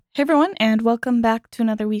Hey everyone, and welcome back to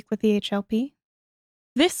another week with the HLP.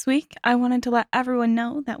 This week, I wanted to let everyone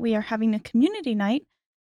know that we are having a community night,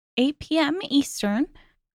 8 p.m. Eastern,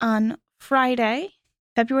 on Friday,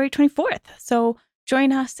 February 24th. So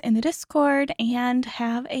join us in the Discord and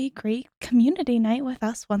have a great community night with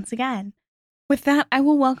us once again. With that, I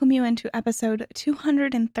will welcome you into episode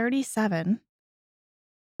 237,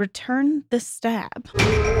 Return the Stab.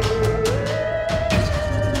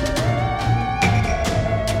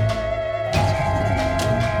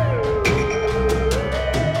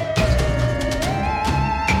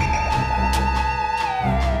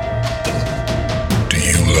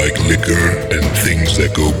 Like liquor and things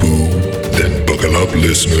that go boo? Then buckle up,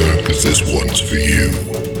 listener, cause this one's for you.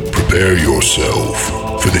 Prepare yourself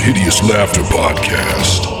for the Hideous Laughter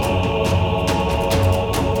Podcast.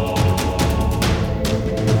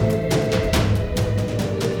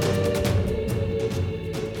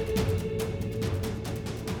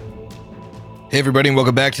 Hey everybody, and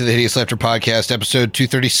welcome back to the Hideous Laughter Podcast, episode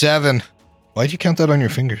 237. Why'd you count that on your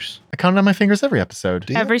fingers? I count it on my fingers every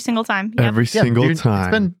episode. Every single time. Yep. Every single dude,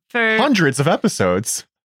 time. It's been hundreds of episodes.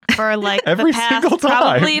 For like every the past, single time.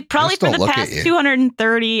 Probably for the past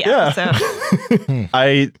 230 episodes.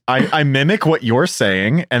 I mimic what you're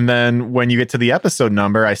saying, and then when you get to the episode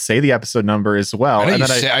number, I say the episode number as well. I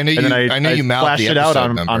know you mouth flash the it out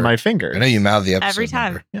episode number on my finger. I know you mouth the episode every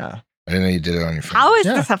time. number. Yeah. I didn't know you did it on your finger. How is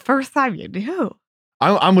this the first time you do?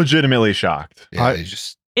 I'm legitimately shocked. Yeah, you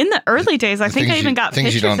just... In the early days, I think I even got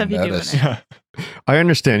pictures of you doing it. Yeah. I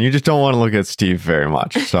understand. You just don't want to look at Steve very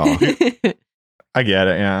much. So I get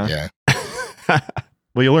it. Yeah. Yeah.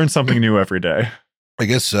 Well, you learn something new every day. I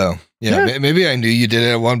guess so. Yeah. Maybe I knew you did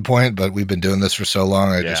it at one point, but we've been doing this for so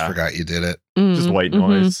long, I just forgot you did it. Just white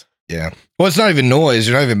noise. Yeah. Well, it's not even noise.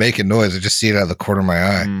 You're not even making noise. I just see it out of the corner of my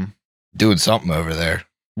eye. Doing something over there.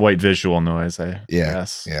 White visual noise, I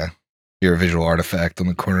guess. Yeah. You're a visual artifact on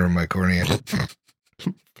the corner of my cornea.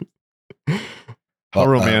 How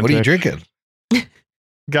romantic. What are you drinking?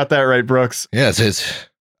 Got that right, Brooks. Yeah, it's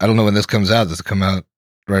I don't know when this comes out. Does it come out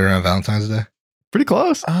right around Valentine's Day? Pretty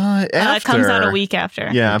close. It comes out a week after.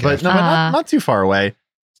 Yeah, but not too far away.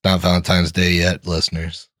 It's not Valentine's Day yet,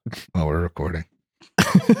 listeners, while we're recording.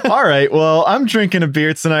 All right. Well, I'm drinking a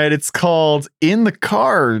beer tonight. It's called In the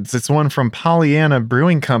Cards. It's one from Pollyanna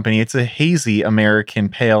Brewing Company. It's a hazy American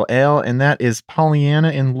pale ale, and that is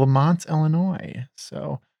Pollyanna in Lamont, Illinois.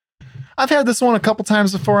 So I've had this one a couple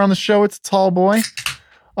times before on the show. It's a tall boy.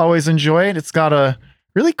 Always enjoy it. It's got a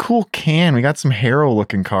really cool can. We got some Harrow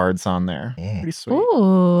looking cards on there. Pretty sweet.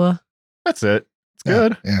 Ooh. That's it. It's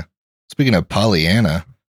good. Yeah. Speaking of Pollyanna,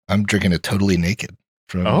 I'm drinking it Totally Naked.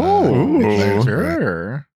 From,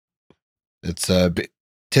 sure. It's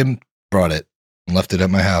Tim brought it and left it at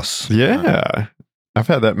my house. Yeah. I've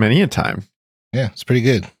had that many a time. Yeah, it's pretty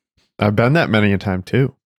good. I've been that many a time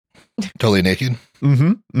too. Totally Naked?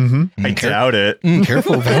 I doubt it.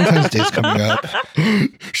 Careful, Valentine's Day's coming up.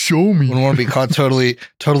 Show me. You don't want to be caught totally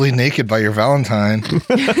naked by your Valentine.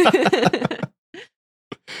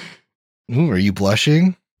 Ooh, are you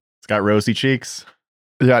blushing? It's got rosy cheeks.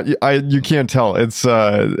 Yeah, you can't tell. It's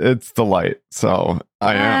the light. So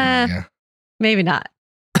I am. Yeah. Maybe not.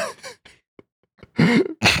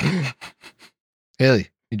 Haley,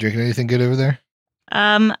 you drinking anything good over there?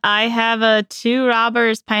 I have a Two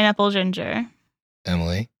Robbers pineapple ginger.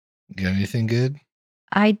 Emily, you got anything good?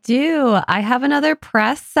 I do. I have another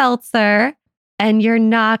press seltzer, and you're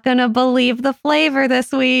not going to believe the flavor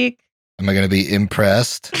this week. Am I going to be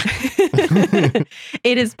impressed?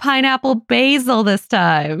 It is pineapple basil this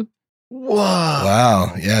time. Whoa.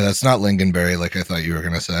 Wow. Yeah, that's not lingonberry like I thought you were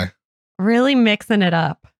going to say. Really mixing it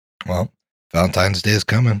up. Well, Valentine's Day is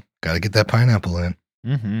coming. Got to get that pineapple in.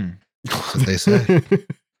 Mm-hmm. That's what they say.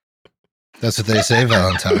 That's what they say,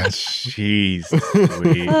 Valentine. Jeez.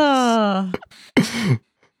 Oh.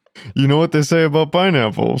 You know what they say about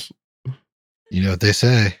pineapples? You know what they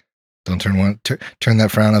say. Don't turn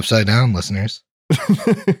that frown upside down, listeners.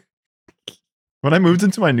 When I moved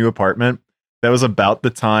into my new apartment, that was about the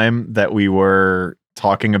time that we were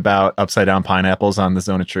talking about upside down pineapples on the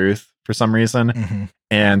Zone of Truth for some reason. Mm-hmm.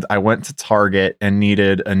 And I went to Target and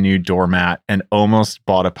needed a new doormat and almost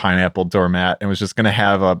bought a pineapple doormat and was just going to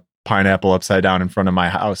have a pineapple upside down in front of my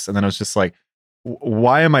house. And then I was just like,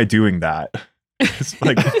 why am I doing that? It's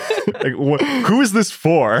like who is this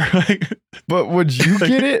for? But would you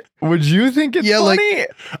get it? Would you think it's funny?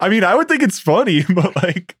 I mean, I would think it's funny, but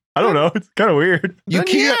like, I don't know. It's kind of weird. You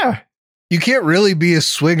can't really be a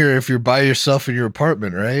swinger if you're by yourself in your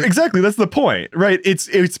apartment, right? Exactly. That's the point, right?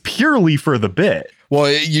 It's purely for the bit. Well,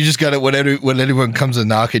 you just got to, when anyone comes and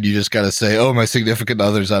knocking, you just got to say, oh, my significant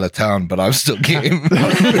other's out of town, but I'm still game.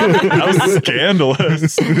 That was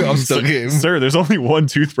scandalous. I'm still game. Sir, there's only one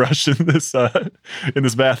toothbrush in this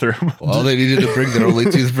bathroom. Well, they needed to bring their only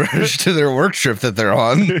toothbrush to their work trip that they're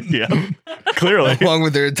on, Yeah, clearly. along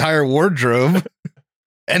with their entire wardrobe.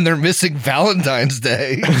 And they're missing Valentine's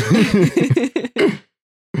Day.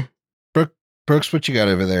 Brooks, what you got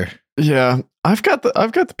over there? Yeah, I've got the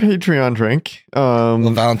Patreon drink. A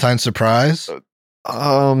Valentine's surprise?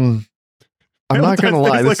 I'm not gonna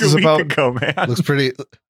lie. This is about ago, man. Looks pretty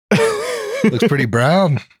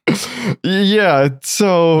brown. Yeah,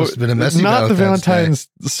 so Must have been a messy not the Valentine's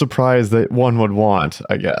Valentine's surprise that one would want,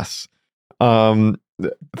 I guess.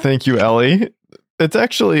 Thank you, Ellie. It's Speak for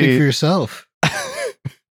actually yourself.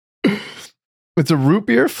 it's a root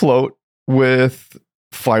beer float with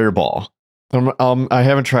Fireball. I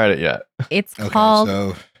haven't tried it yet. It's Okay, called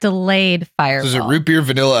so delayed fireball. is it root beer,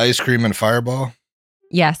 vanilla ice cream, and Fireball?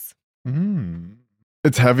 Yes. Mm.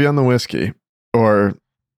 It's heavy on the whiskey, or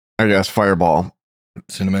I guess Fireball.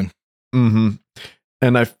 Cinnamon. Mm-hmm.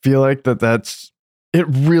 And I feel like it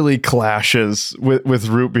really clashes with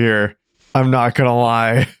root beer. I'm not gonna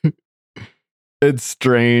lie. It's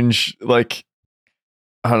strange. Like,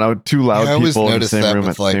 I don't know, two loud I always people in the noticed same that room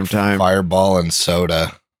with at the same time. Fireball and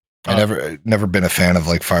soda. I never been a fan of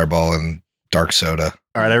like Fireball and dark soda.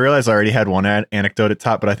 All right, I realize I already had one anecdote at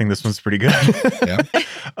top, but I think this one's pretty good.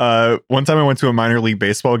 Yeah. One time I went to a minor league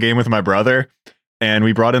baseball game with my brother, and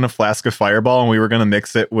we brought in a flask of Fireball, and we were going to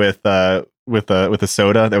mix it with a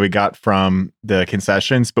soda that we got from the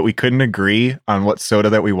concessions, but we couldn't agree on what soda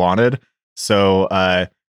that we wanted. So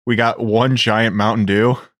we got one giant Mountain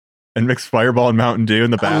Dew and mixed Fireball and Mountain Dew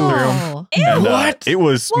in the bathroom. Oh. And, What? It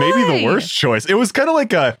was maybe the Why? worst choice. It was kind of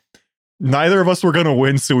like neither of us were going to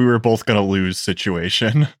win, so we were both going to lose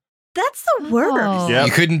situation. That's the worst. Oh. Yep.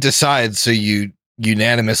 You couldn't decide, so you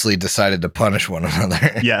unanimously decided to punish one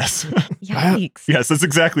another. Yes. Yikes. Yes, that's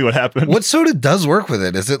exactly what happened. What soda does work with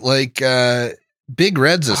it? Is it like Big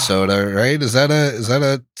Red's a soda, right? Is that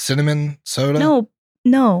a cinnamon soda?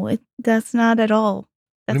 No, that's not at all. do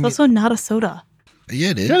That's you also not a soda.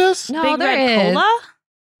 Yeah, it is. It is? No, Big there Red is. Cola?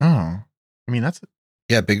 Oh. I mean, that's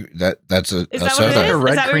Yeah, that's a Is that what it soda. is? like a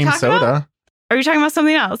red that what cream you're talking soda. about? Are you talking about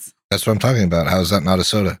something else? That's what I'm talking about. How is that not a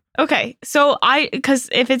soda? Okay, so because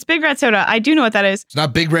if it's Big Red Soda, I do know what that is. It's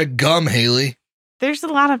not Big Red gum, Haley. There's a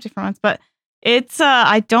lot of different ones, but it's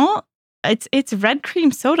it's red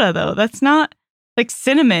cream soda though. That's not like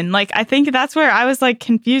cinnamon. Like I think that's where I was like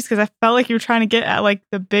confused because I felt like you were trying to get at like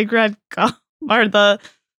the Big Red gum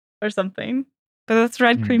or something. But that's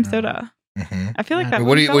red cream No. soda. Mm-hmm. I feel like that.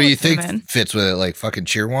 What do would go you with think cinnamon. fits with it? Like fucking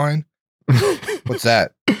cheer wine? What's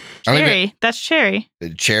that? I don't Cherry. That's cherry.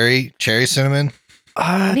 even- cherry cinnamon?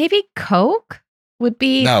 Maybe Coke would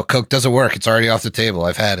be. No, Coke doesn't work. It's already off the table.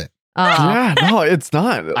 I've had it. Yeah, no, it's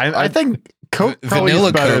not. I think Coke probably Vanilla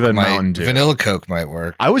is better Coke than might. Mountain Dew. Vanilla Coke might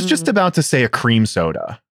work. I was just about to say a cream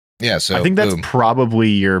soda. Yeah, so I think that's boom. probably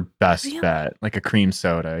your best Really? bet, like a cream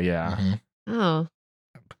soda. Yeah, Mhm. Oh.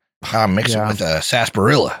 I'll mix Yeah. it with a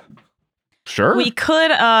sarsaparilla. sure. We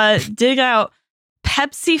could dig out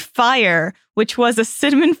Pepsi Fire, which was a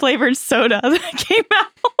cinnamon flavored soda that came out.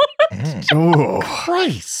 Mm. Oh,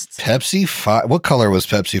 Christ. Pepsi Fire. What color was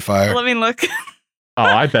Pepsi Fire? Let me look. Oh,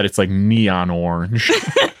 I bet it's like neon orange.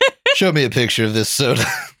 Show me a picture of this soda.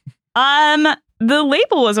 The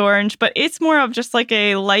label was orange, but it's more of just like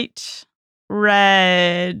a light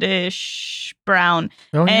reddish brown.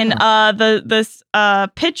 Oh, And yeah. this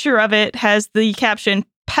picture of it has the caption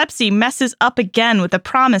Pepsi messes up again with the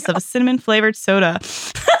promise of a cinnamon flavored soda.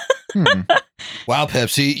 Hmm. Wow,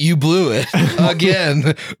 Pepsi, you blew it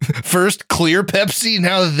again. First clear Pepsi,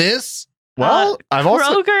 now this. Well, I've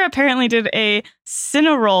also Kroger apparently did a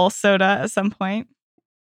Cinnarol soda at some point.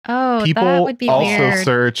 Oh, that people would be also weird.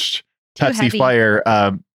 searched Too Pepsi heavy. Fire,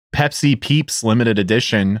 Pepsi Peeps limited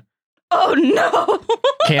edition Oh no.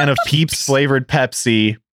 can of Peeps flavored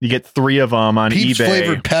Pepsi. You get 3 of them on Peeps eBay.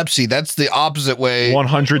 flavored Pepsi. That's the opposite way.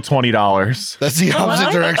 $120. That's the opposite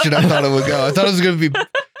What? direction I thought it would go. I thought it was going to be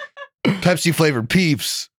Pepsi flavored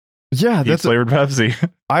Peeps. yeah, Peeps that's. flavored Pepsi.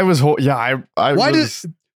 I was. I Why was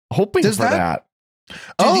hoping does for that- that.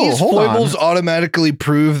 Do these hold on. foibles automatically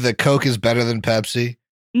prove that Coke is better than Pepsi?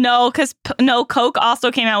 No, because Coke also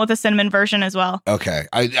came out with a cinnamon version as well. Okay.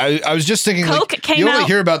 I was just thinking, Coke like, came you only out.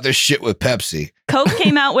 hear about this shit with Pepsi. Coke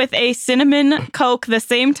came out with a cinnamon Coke the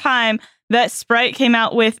same time that Sprite came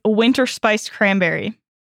out with winter spiced cranberry.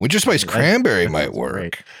 Winter Spice That- Cranberry that might sounds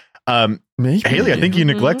work. great. Maybe. Haley, I think you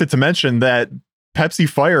Mhm. neglected to mention that Pepsi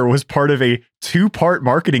Fire was part of a 2-part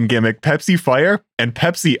marketing gimmick. Pepsi Fire and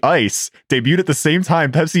Pepsi Ice debuted at the same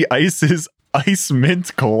time. Pepsi Ice's Ice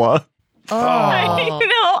Mint Cola.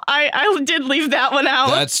 I did leave that one out.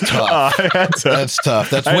 That's tough. I had to- That's tough.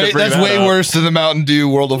 That's I had to way bring that way up. worse than the Mountain Dew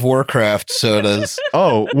World of Warcraft sodas.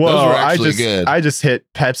 Oh, well, Those were I actually just good. I just hit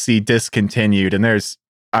Pepsi discontinued, and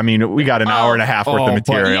we got an hour and a half worth Oh, of but-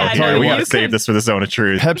 material Yeah, here. no, We got to you save could- this for the Zone of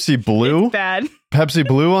Truth. Pepsi Blue. Bad. Pepsi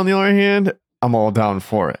Blue, on the other hand, I'm all down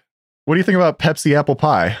for it. What do you think about Pepsi Apple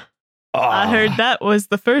Pie? I heard that was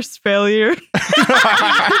the first failure.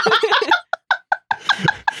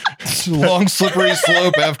 Long slippery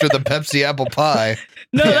slope after the Pepsi apple pie.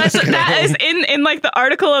 No, that is in like the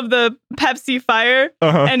article of the Pepsi Fire,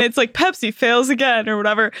 Uh-huh. and it's like Pepsi fails again or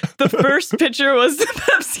whatever. The first picture was the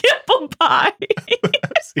Pepsi apple pie.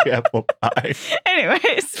 Pepsi Apple Pie.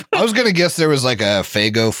 Anyways, I was gonna guess there was like a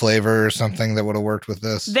Faygo flavor or something that would have worked with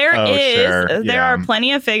this. there Oh, sure. there Yeah. are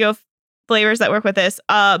plenty of Faygo flavors that work with this.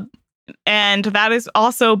 And that is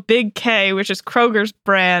also Big K, which is Kroger's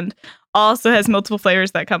brand, also has multiple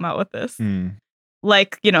flavors that come out with this. Hmm.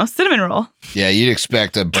 Like, cinnamon roll. Yeah, you'd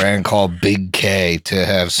expect a brand called Big K to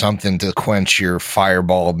have something to quench your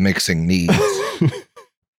fireball mixing needs.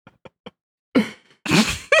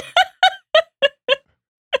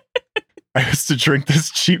 I used to drink this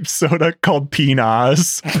cheap soda called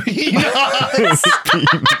Peanuts. Peanuts.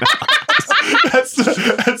 That's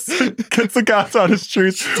the God's honest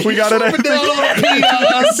truth. We got it. I Slipping think, down on I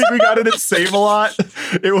Peanuts. think we got it at Save a Lot.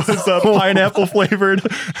 It was pineapple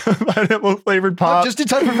flavored pop. Just in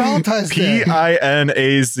time for Valentine's Day.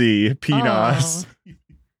 Pinaz. Peanuts.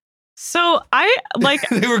 So I like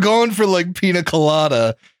They were going for like pina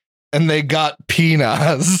colada, and they got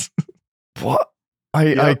peanuts. What?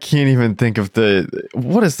 I can't even think of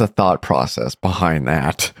what is the thought process behind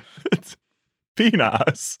that?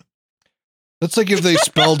 Peanuts. That's like if they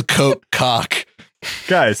spelled cock.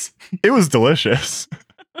 Guys, it was delicious.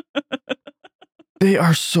 They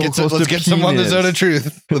are so Let's close to get some on the penis. Zone of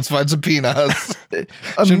Truth. Let's find some peanuts. A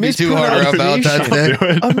Shouldn't be too hard around Valentine's Day. I'll do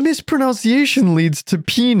it. A mispronunciation leads to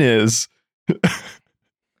penis.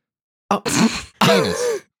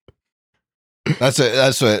 Penis.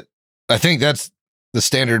 That's what I think. That's the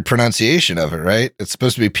standard pronunciation of it, right? It's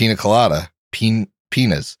supposed to be pina colada.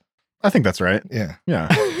 Penis. I think that's right. Yeah. Yeah.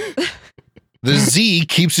 The Z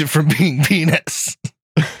keeps it from being penis.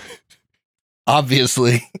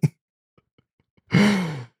 Obviously.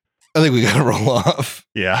 I think we gotta roll off.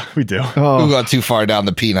 Yeah, we do. We Oh, got too far down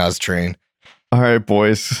the peanuts train. all right,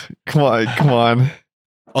 boys. Come on.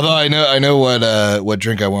 Although I know what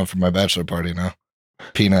drink I want for my bachelor party now.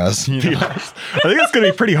 Peanuts. Peanuts. I think that's going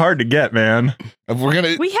to be pretty hard to get, man. We're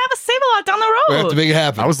gonna we have a Save-A-Lot down the we have to road. make it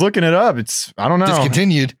happen. I was looking it up. I don't know.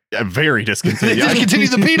 discontinued. Yeah, very discontinued.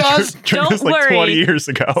 Discontinued the peanuts? Drank this Don't like worry. 20 years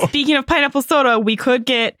ago. Speaking of pineapple soda, we could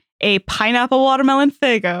get a pineapple watermelon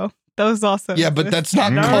Faygo. Those also Yeah, but exist.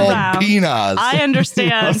 that's not They're called around. peanuts. I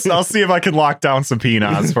understand. I'll see if I can lock down some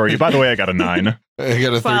peanuts for you. By the way, I got a 9. I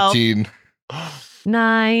got a 12. 13.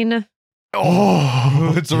 9.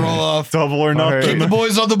 Oh, It's a roll off. double or All nothing. right. Keep the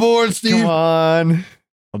boys on the board, Steve. Come on.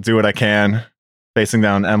 I'll do what I can. Facing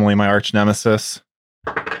down Emily, my arch nemesis.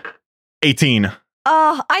 18.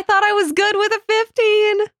 Oh, I thought I was good with a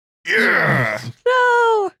 15. Yeah.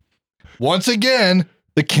 No. Once again,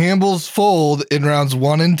 the Campbells fold in rounds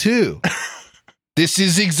 1 and 2. This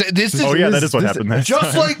is Oh yeah, that is what happened. This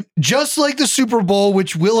just like the Super Bowl,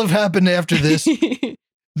 which will have happened after this.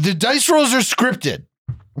 The dice rolls are scripted.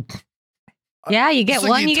 Yeah, you get It's like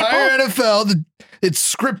one, the you get entire both. NFL.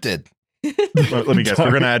 It's scripted. Let me guess.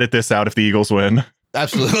 We're gonna edit this out if the Eagles win.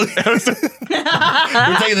 Absolutely. We're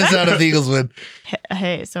taking this out if the Eagles win.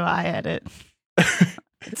 Hey, so I edit.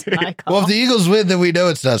 It's my call. Well, if the Eagles win, then we know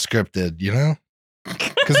it's not scripted, you know?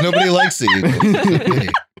 Because nobody likes the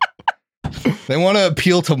Eagles. They want to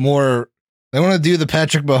appeal to more. They want to do the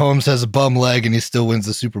Patrick Mahomes has a bum leg and he still wins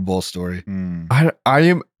the Super Bowl story. Hmm.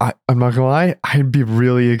 I'm not gonna lie. I'd be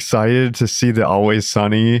really excited to see the Always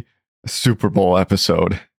Sunny Super Bowl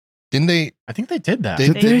episode. Didn't they? I think they did that.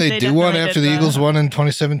 Didn't They they do one definitely after did the that. Eagles won in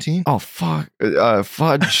 2017? Oh fuck,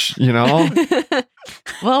 fudge. You know.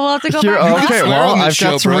 Well, we'll have to go Here- back. can okay, swear well, on this I've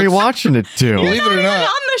show, got some Brooks. rewatching to do. Believe it or not,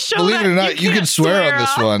 on the show believe it or that not, you can can't swear on this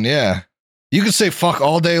off. one. Yeah. You can say fuck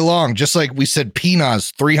all day long, just like we said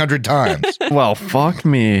peanuts 300 times. Well, fuck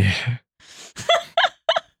me.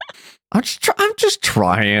 I'm just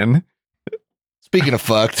trying. Speaking of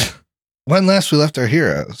fucked, when last we left our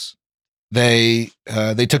heroes, they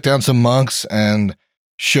took down some monks and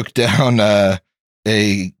shook down a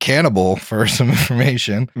cannibal for some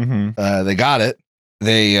information. Mm-hmm. They got it.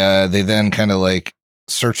 They then kind of like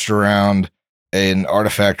searched around an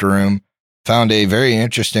artifact room, found a very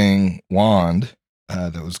interesting wand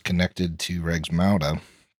that was connected to Reg's Mauda.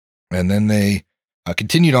 And then they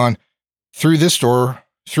continued on through this door,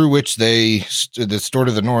 through which this door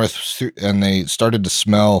to the north, and they started to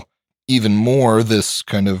smell even more this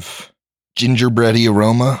kind of gingerbready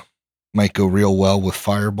aroma. Might go real well with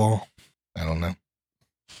Fireball. I don't know.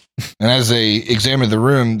 And as they examined the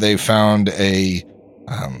room, they found a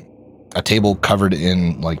table covered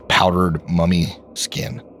in like powdered mummy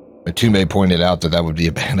skin. Matumbe pointed out that would be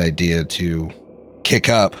a bad idea to kick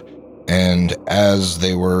up. And as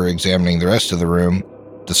they were examining the rest of the room,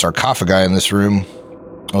 the sarcophagi in this room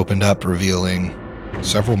opened up, revealing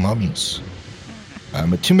several mummies.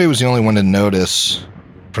 Matumbe was the only one to notice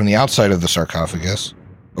from the outside of the sarcophagus.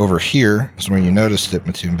 Over here is where you noticed it,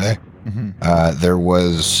 Matumbe. Mm-hmm. There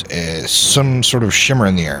was some sort of shimmer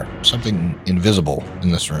in the air, something invisible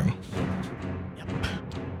in this room. Yep.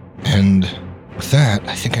 And with that,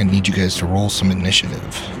 I think I need you guys to roll some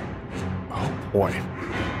initiative. Oh, boy.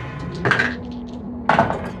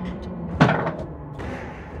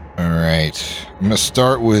 All right. I'm going to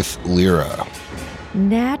start with Lyra.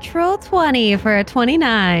 Natural 20 for a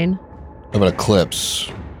 29. How about Eclipse?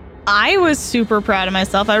 I was super proud of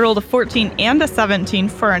myself. I rolled a 14 and a 17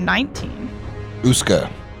 for a 19. Uska.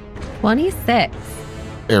 26.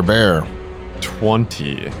 Air Bear.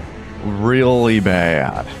 20. Really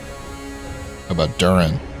bad. How about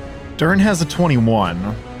Durin? Durin has a 21.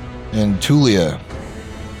 And Tulia.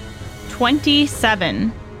 27.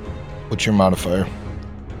 What's your modifier?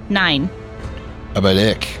 9. How about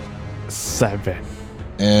Ick? 7.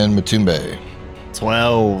 And Matumbe.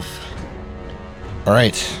 12. All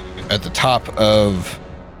right. At the top of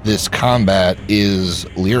this combat is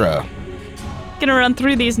Lyra. Gonna run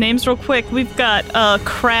through these names real quick. We've got a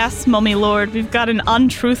crass mummy lord. We've got an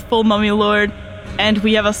untruthful mummy lord. And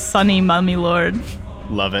we have a sunny mummy lord.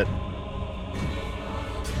 Love it.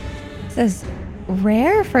 This is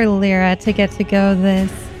rare for Lyra to get to go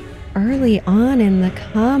this early on in the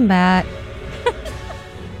combat.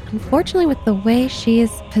 Unfortunately, with the way she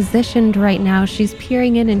is positioned right now, she's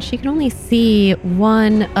peering in and she can only see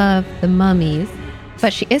one of the mummies,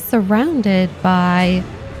 but she is surrounded by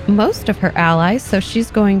most of her allies, so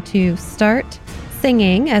she's going to start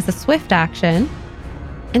singing as a swift action.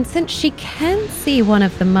 And since she can see one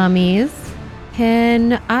of the mummies,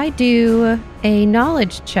 can I do a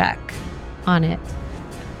knowledge check on it?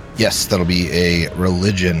 Yes, that'll be a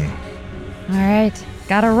religion. All right,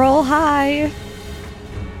 gotta roll high.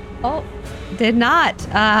 Oh, did not.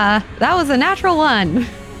 That was a natural 1.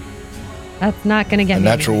 That's not going to get A me.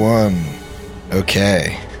 natural 1.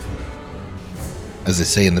 Okay. As they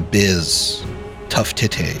say in the biz, tough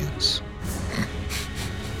titties.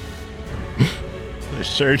 They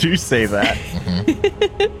sure do say that.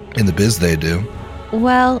 Mm-hmm. In the biz, they do.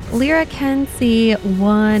 Well, Lyra can see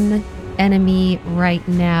one enemy right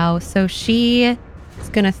now, so she is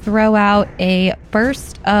going to throw out a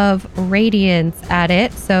burst of radiance at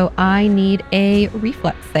it, so I need a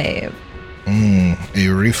reflex save. A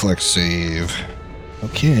reflex save.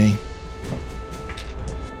 Okay.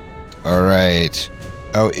 All right.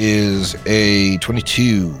 How is a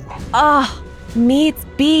 22? Oh, meets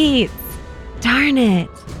beats. Darn it.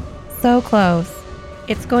 So close.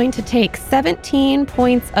 It's going to take 17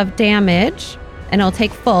 points of damage, and it'll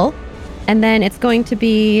take full. And then it's going to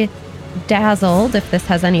be dazzled, if this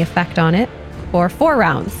has any effect on it, for 4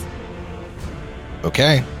 rounds.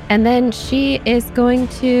 Okay. And then she is going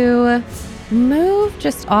to move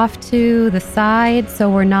just off to the side so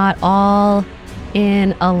we're not all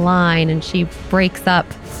in a line. And she breaks up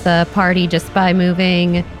the party just by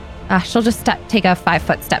moving. She'll just take a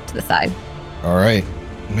 5-foot step to the side. All right.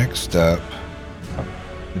 Next up,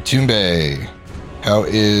 Matumbe. How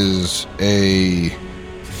is a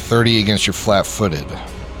 30 against your flat-footed?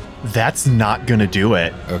 That's not gonna do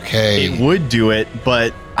it. Okay. It would do it,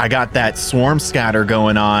 but I got that swarm scatter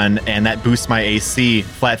going on, and that boosts my AC.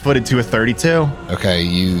 Flat-footed to a 32. Okay,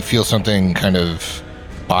 you feel something kind of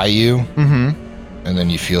by you, Mm-hmm. and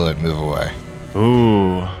then you feel it move away.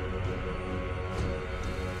 Ooh.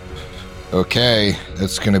 Okay,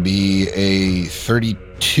 that's going to be a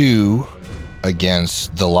 32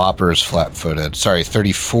 against the Loppers flat-footed. Sorry,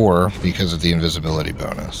 34 because of the invisibility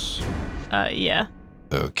bonus. Yeah,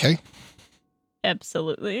 Okay.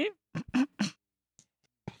 absolutely.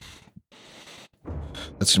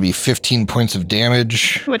 That's going to be 15 points of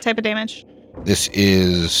damage. What type of damage? This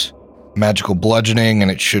is magical bludgeoning, and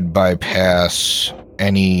it should bypass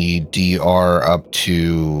any DR up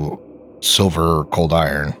to silver cold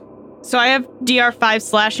iron. So I have DR5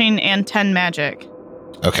 slashing and 10 magic.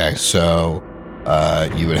 Okay, so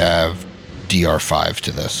you would have DR5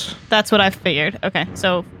 to this. That's what I figured. Okay,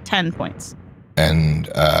 so 10 points. And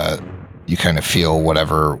you kind of feel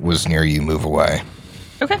whatever was near you move away.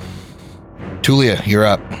 Okay. Tulia, you're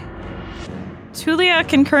up. Tulia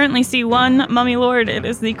can currently see one Mummy Lord. It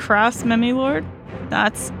is the Cross Mummy Lord.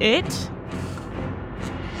 That's it.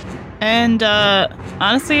 And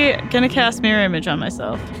honestly, gonna cast Mirror Image on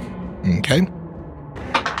myself. Okay.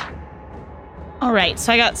 All right,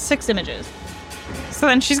 so I got 6 images. So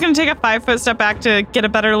then she's gonna take a 5-foot step back to get a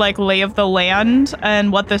better lay of the land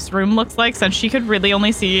and what this room looks like, since she could really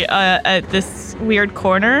only see this weird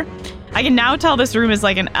corner. I can now tell this room is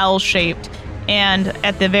like an L-shaped, and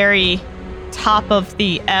at the very top of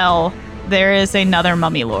the L, there is another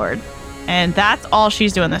Mummy Lord, and that's all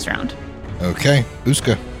she's doing this round. Okay,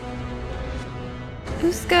 Uska.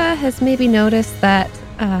 Uska has maybe noticed that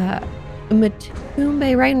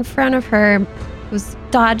Matumbe right in front of her was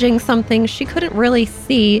dodging something she couldn't really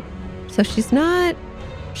see, so she's not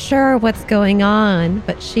sure what's going on,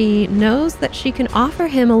 but she knows that she can offer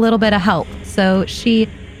him a little bit of help. So she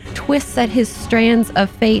twists at his strands of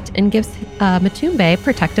fate and gives Matumbe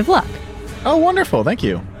protective luck. Oh, wonderful. Thank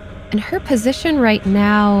you. And her position right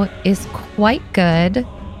now is quite good.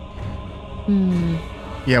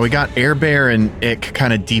 Yeah, we got Air Bear and Ick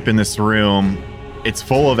kind of deep in this room. It's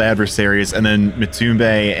full of adversaries, and then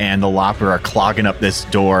Matumbe and the Lopper are clogging up this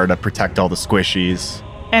door to protect all the squishies.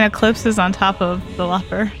 And Eclipse is on top of the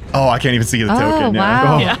Lopper. Oh, I can't even see the token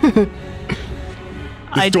now. Wow.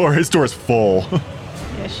 Yeah. His door is full.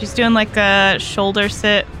 Yeah, she's doing like a shoulder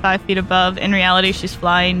sit 5 feet above. In reality, she's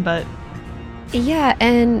flying, but Yeah,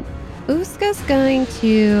 and Uska's going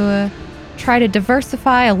to try to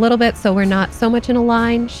diversify a little bit so we're not so much in a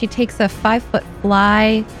line. She takes a 5-foot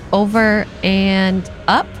fly over and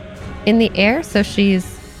up in the air. So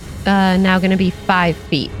she's now going to be 5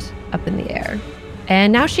 feet up in the air.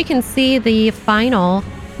 And now she can see the final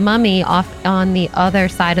mummy off on the other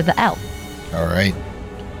side of the L. All right.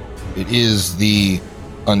 It is the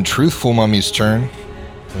untruthful mummy's turn.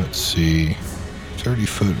 Let's see.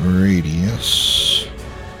 30-foot radius.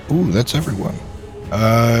 Ooh, that's everyone.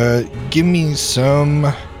 Give me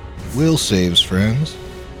some will saves, friends.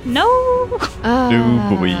 no.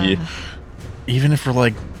 Oh, boy. Even if we're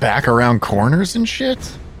like back around corners and shit?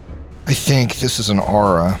 I think this is an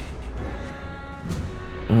aura.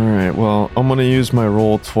 All right, well, I'm going to use my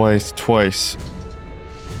roll twice.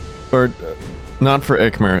 Or, not for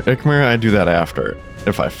Ikmer. Ikmer, I do that after,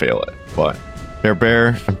 if I fail it. But, Air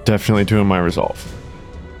Bear, I'm definitely doing my resolve.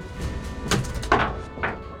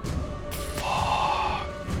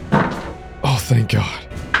 Oh, thank God.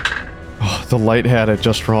 Oh, the light had it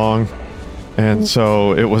just wrong. And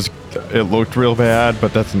so it looked real bad,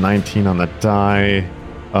 but that's 19 on the die.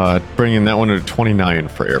 Bringing that one to 29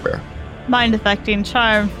 for Air Bear. Mind affecting,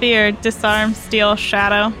 charm, fear, disarm, steal,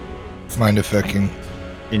 shadow. Mind affecting.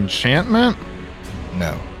 Enchantment?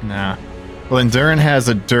 No. Nah. Well, then Durin has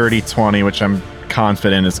a dirty 20, which I'm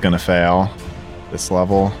confident is going to fail this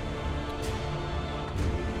level.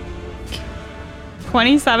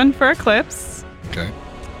 27 for Eclipse. Okay.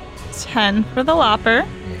 10 for the Lopper.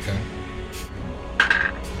 Okay.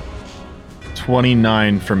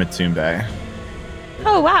 29 for Matumbe.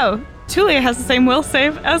 Oh, wow. Tulia has the same will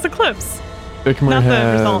save as Eclipse. Ikmer Not the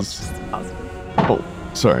has... results, just positive. Oh,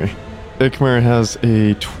 sorry. Ikmer has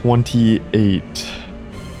a 28.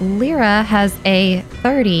 Lyra has a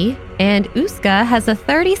 30, and Uska has a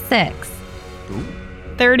 36.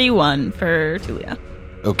 31 for Tulia.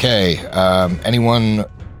 Okay. Anyone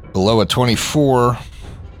below a 24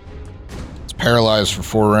 is paralyzed for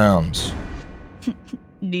 4 rounds.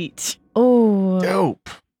 Neat. Oh. Dope.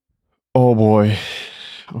 Oh boy.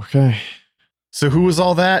 Okay. So who was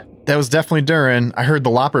all that? That was definitely Durin. I heard the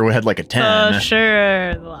Lopper had like a 10.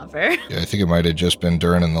 Sure, the Lopper. Yeah, I think it might have just been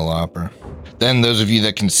Durin and the Lopper. Then those of you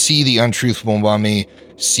that can see the untruthful mummy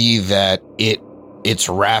see that its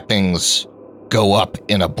wrappings go up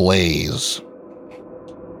in a blaze.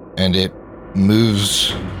 And it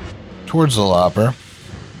moves towards the Lopper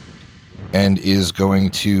and is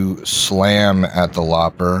going to slam at the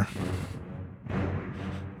Lopper.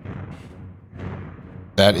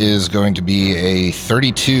 That is going to be a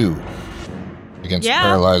 32 against the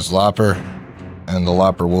paralyzed Lopper. And the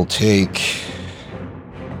Lopper will take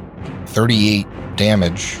 38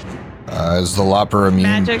 damage. Is the Lopper immune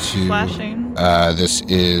Magic to... flashing. This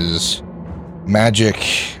is magic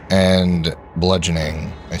and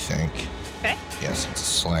bludgeoning, I think. Okay. Yes, it's a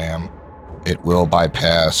slam. It will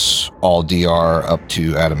bypass all DR up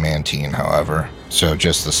to adamantine, however. So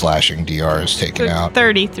just the slashing DR is taken So out.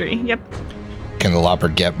 33. Yep. Can the Lopper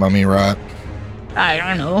get mummy rot? I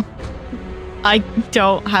don't know. I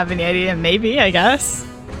don't have any idea. Maybe, I guess.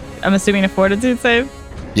 I'm assuming a fortitude save.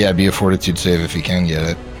 Yeah, be a fortitude save if you can get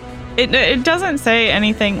it. It doesn't say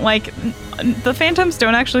anything. Like, the phantoms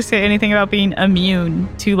don't actually say anything about being immune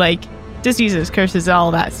to, like, diseases, curses,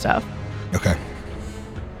 all that stuff. Okay.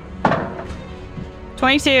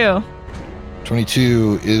 22.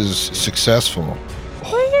 22 is successful.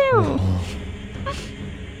 Woo!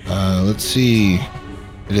 Let's see.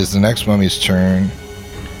 It is the next mummy's turn.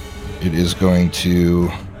 It is going to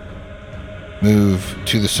move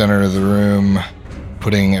to the center of the room,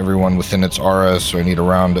 putting everyone within its aura, so I need a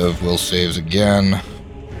round of will saves again.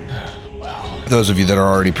 Well, those of you that are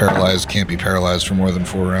already paralyzed can't be paralyzed for more than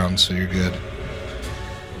 4 rounds, so you're good.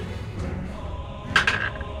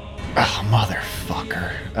 Oh,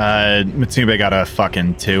 motherfucker. Matsube got a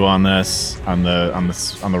fucking 2 on this, on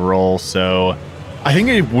the roll, so I think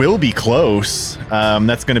it will be close.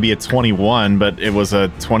 That's going to be a 21, but it was a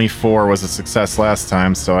 24 was a success last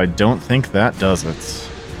time, so I don't think that does it.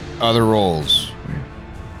 Other rolls.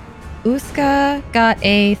 Uska got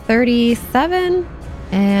a 37,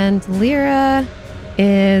 and Lyra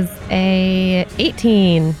is a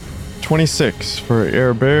 18. 26 for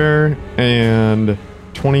Air Bear and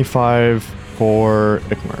 25 for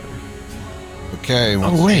Ikmar. Okay,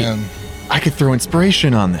 once Oh, wait. again. I could throw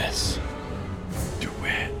inspiration on this. Do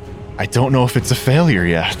it. I don't know if it's a failure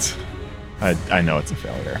yet. I know it's a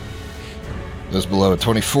failure. Those below a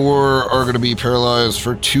 24 are going to be paralyzed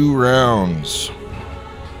for 2 rounds.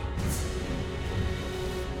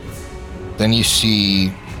 Then you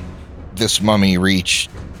see this mummy reach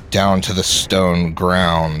down to the stone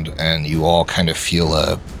ground, and you all kind of feel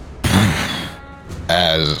a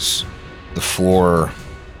as the floor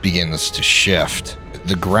begins to shift.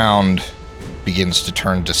 The ground begins to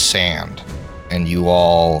turn to sand, and you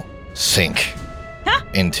all sink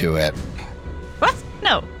into it. What?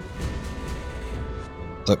 No.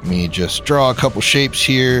 Let me just draw a couple shapes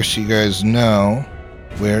here so you guys know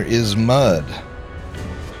where is mud.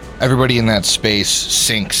 Everybody in that space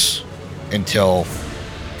sinks until,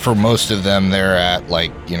 for most of them, they're at,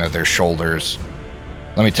 like, you know, their shoulders.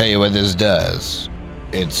 Let me tell you what this does.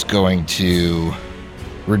 It's going to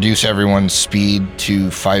reduce everyone's speed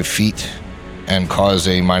to 5 feet and cause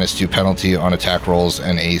a -2 penalty on attack rolls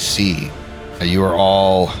and AC. You are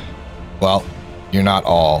all, well, you're not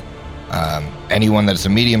all. Anyone that's a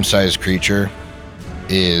medium-sized creature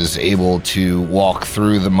is able to walk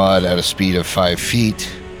through the mud at a speed of 5 feet.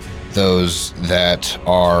 Those that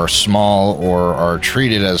are small or are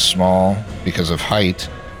treated as small because of height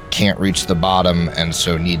can't reach the bottom, and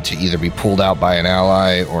so need to either be pulled out by an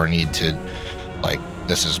ally or need to, like,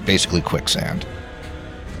 this is basically quicksand.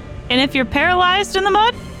 And if you're paralyzed in the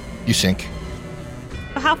mud, You sink.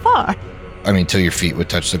 how far? I mean, till your feet would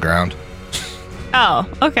touch the ground. Oh,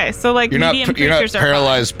 okay. So, like, You're medium not creatures are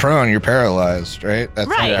paralyzed prone, you're paralyzed, right?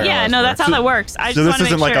 That's how Right, yeah, paralyzed no, that's works. how that works. I So just this want to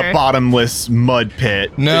isn't make like sure. a bottomless mud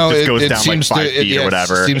pit. No, it just goes it down like seems 5 to, feet or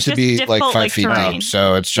whatever. It seems It's to be just like difficult, 5 like, feet terrain. deep,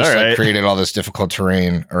 so it's just All like right. created all this difficult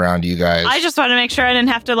terrain around you guys. I just want to make sure I didn't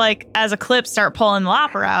have to, like, as a clip, start pulling the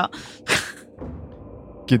lopper out.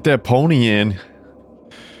 Get that pony in.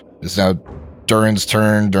 It's now Durin's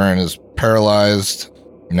turn. Durin is paralyzed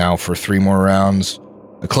now for 3 more rounds.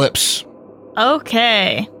 Eclipse.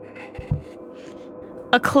 Okay.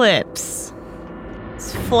 Eclipse.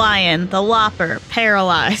 It's flying. The lopper.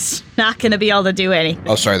 Paralyzed. Not going to be able to do anything.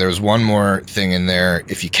 Oh, sorry, there was one more thing in there.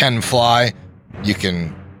 If you can fly, you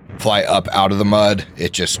can fly up out of the mud.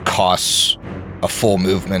 It just costs a full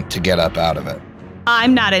movement to get up out of it.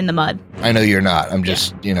 I'm not in the mud. I know you're not. I'm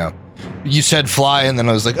just, you know, you said fly, and then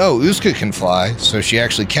I was like, oh, Uska can fly, so she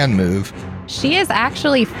actually can move. She is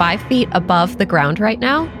actually 5 feet above the ground right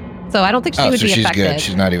now, so I don't think she would so be she's affected. good.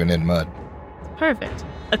 She's not even in mud. Perfect.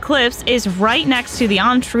 Eclipse is right next to the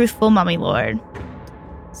untruthful mummy lord.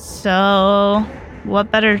 So,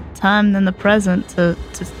 what better time than the present to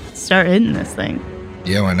start hitting this thing?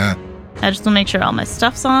 Yeah, why not? I just want to make sure all my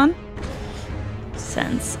stuff's on.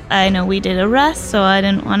 Since I know we did a rest, so I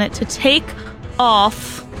didn't want it to take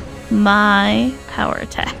off my power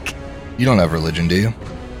attack. You don't have religion, do you?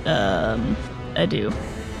 I do.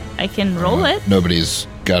 I can roll it. Nobody's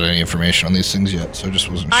got any information on these things yet, so I just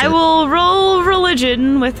wasn't sure. I will roll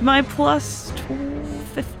religion with my plus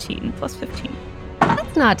 15. Plus 15.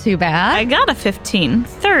 That's not too bad. I got a 15.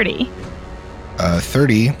 30.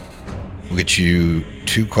 30 will get you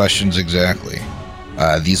 2 questions exactly.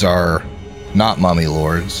 These are not mummy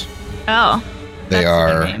lords. Oh. They that's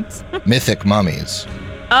are their names. mythic mummies.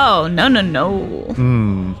 Oh, no.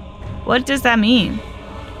 Hmm. What does that mean?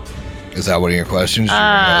 Is that one of your questions? You know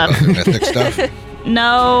about the mythic stuff?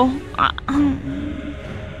 No.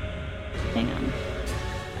 hang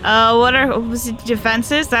on. Was it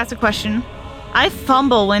defenses? That's a question. I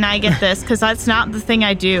fumble when I get this because that's not the thing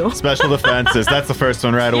I do. Special defenses. That's the first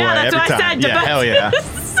one right away. Yeah, that's every what I time. said. Yeah, hell yeah.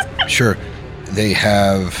 Defenses. Sure. They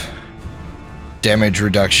have damage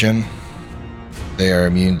reduction. They are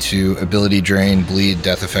immune to ability drain, bleed,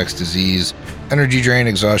 death effects, disease, energy drain,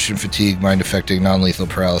 exhaustion, fatigue, mind affecting, non-lethal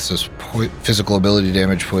paralysis, physical ability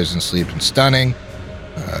damage, poison, sleep, and stunning.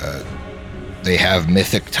 They have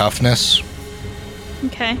mythic toughness.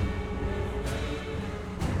 Okay.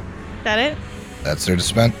 That it? That's their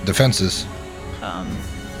defenses.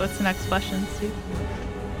 What's the next question, Steve?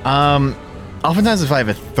 Oftentimes, if I have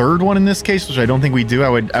a third one in this case, which I don't think we do,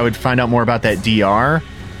 I would find out more about that DR.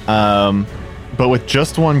 But with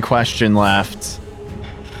just one question left,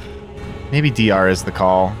 maybe DR is the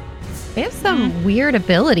call. They have some weird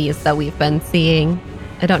abilities that we've been seeing.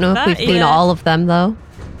 I don't know if we've seen yeah. all of them though.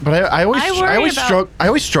 But I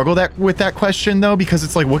always struggle with that question though, because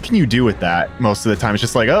it's like, what can you do with that? Most of the time, it's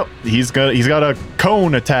just like, oh, he's got a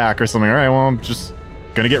cone attack or something. All right, well, I'm just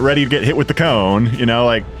gonna get ready to get hit with the cone. You know,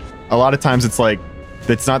 like a lot of times it's like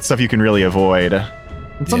it's not stuff you can really avoid.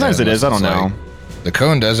 And sometimes it is. I don't know. The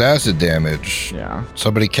cone does acid damage. Yeah.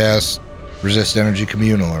 Somebody casts resist energy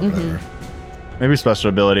communal or whatever. Maybe special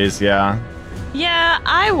abilities. Yeah. Yeah,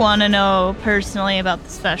 I want to know personally about the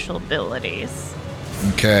special abilities.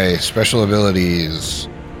 Okay, special abilities.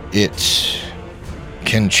 It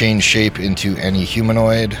can change shape into any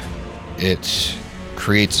humanoid. It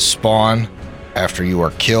creates a spawn after you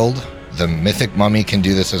are killed. The mythic mummy can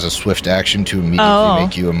do this as a swift action to immediately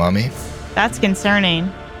make you a mummy. That's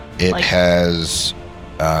concerning. It has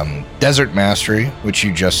desert mastery, which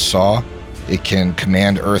you just saw. It can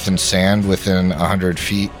command earth and sand within 100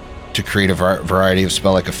 feet to create a variety of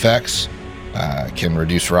spell-like effects. It can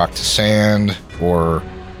reduce rock to sand or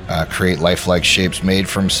create lifelike shapes made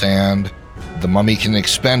from sand. The mummy can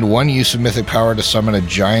expend one use of mythic power to summon a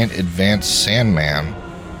giant advanced sandman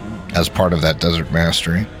as part of that desert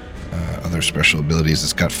mastery. Other special abilities,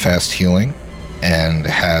 it's got fast healing and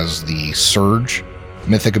has the surge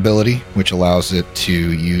mythic ability, which allows it to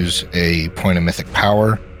use a point of mythic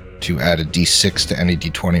power to add a d6 to any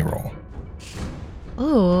d20 roll.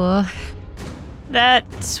 Oh, That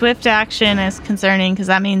swift action is concerning because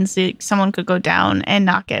that means someone could go down and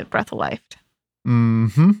not get Breath of Life.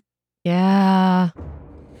 Mm-hmm. yeah.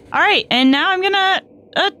 All right, and now I'm gonna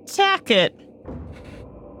attack it.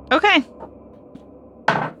 Okay.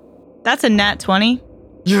 That's a nat 20.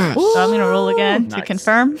 Yes. So I'm gonna roll again to Nice.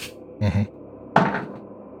 confirm. Mm-hmm.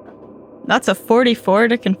 That's a 44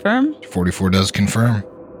 to confirm. 44 does confirm.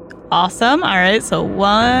 Awesome. All right, so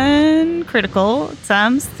 1 critical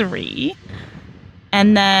times 3.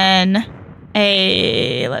 And then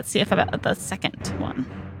let's see if I got the second one.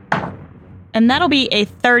 And that'll be a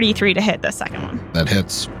 33 to hit the second one. That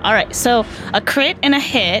hits. All right, so a crit and a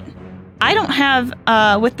hit. I don't have,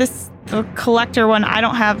 with this the collector one, I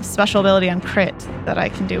don't have special ability on crit that I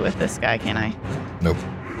can do with this guy, can I? Nope.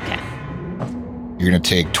 Okay. You're going to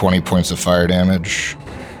take 20 points of fire damage.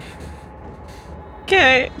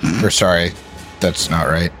 Okay. Or sorry, that's not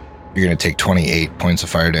right. You're going to take 28 points of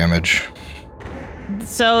fire damage.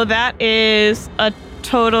 So that is a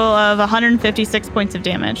total of 156 points of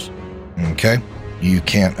damage. Okay. You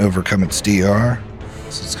can't overcome its DR,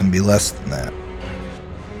 so it's going to be less than that.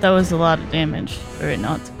 That was a lot of damage for it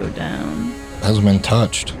not to go down. Hasn't been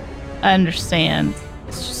touched. I understand.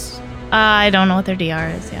 It's just, I don't know what their DR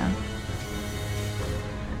is, yeah.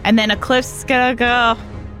 And then Eclipse is gonna go.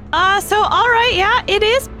 So alright, yeah, it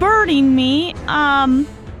is burning me.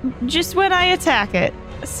 Just when I attack it.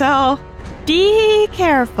 So be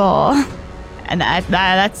careful. And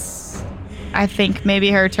that's I think maybe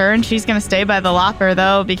her turn. She's gonna stay by the lopper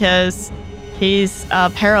though, because he's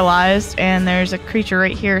paralyzed and there's a creature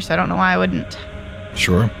right here, so I don't know why I wouldn't.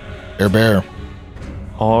 Sure. Air Bear.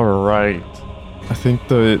 All right. I think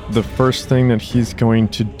the first thing that he's going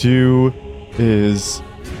to do is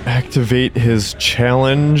activate his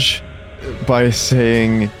challenge by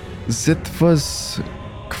saying, "That was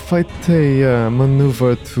quite a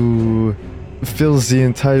maneuver to fill the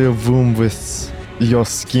entire room with your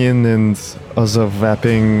skin and other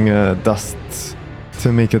wrapping dust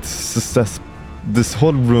to make it this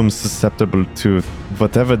whole room susceptible to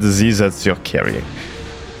whatever disease that you're carrying."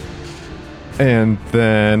 And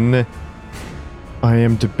then I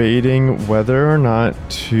am debating whether or not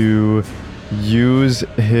to use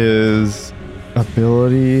his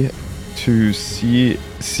ability to see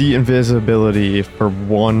invisibility for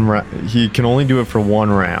one round. He can only do it for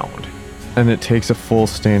one round, and it takes a full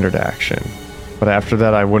standard action. But after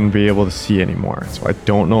that, I wouldn't be able to see anymore. So I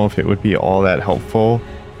don't know if it would be all that helpful.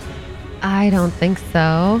 I don't think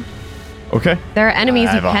so. Okay. There are enemies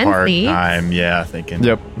I you have a can hard see. time, thinking.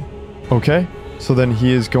 Yep. Okay. So then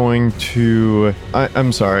he is going to...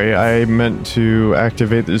 I'm sorry. I meant to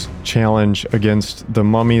activate this challenge against the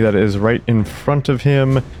mummy that is right in front of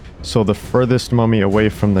him. So the furthest mummy away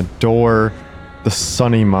from the door, the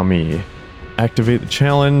sunny mummy. Activate the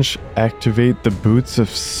challenge. Activate the boots of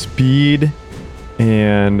speed.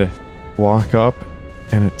 And walk up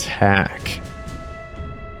and attack.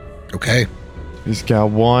 Okay. He's got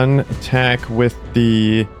one attack with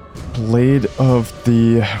the Blade of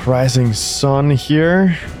the Rising Sun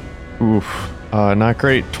here. Oof. Not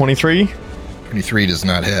great. 23? 23 does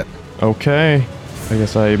not hit. Okay. I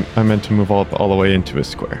guess I meant to move all the way into his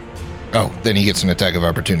square. Oh, then he gets an attack of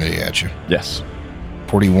opportunity at you. Yes.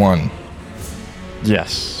 41.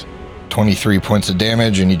 Yes. 23 points of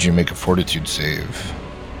damage. I need you to make a fortitude save.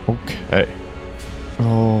 Okay.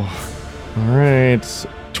 Oh. All right.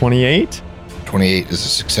 28? 28 is a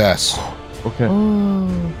success. Okay.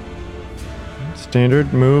 Oh.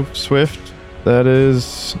 Standard move, swift. That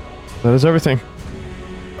is everything.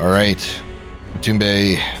 All right.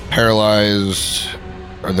 Matumbe, paralyzed.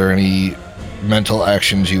 Are there any mental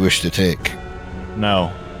actions you wish to take?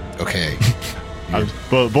 No. Okay.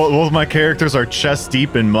 Both my characters are chest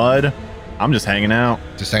deep in mud. I'm just hanging out.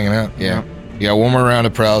 Just hanging out? Yeah. You got one more round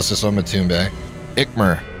of paralysis on Matumbe.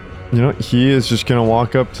 Ikmer. You know, he is just gonna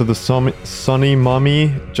walk up to the sunny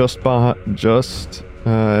mummy just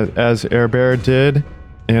as Air Bear did,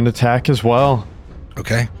 and attack as well.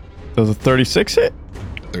 Okay. Does a 36 hit?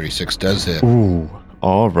 36 does hit. Ooh,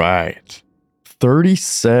 all right.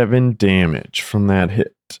 37 damage from that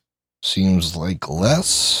hit. Seems like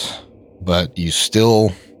less, but you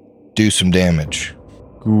still do some damage.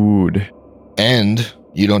 Good. And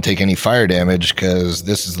you don't take any fire damage because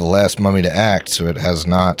this is the last mummy to act, so it has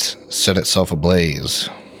not set itself ablaze.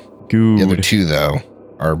 Good. The other two, though,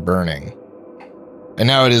 are burning. And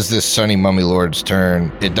now it is this sunny mummy lord's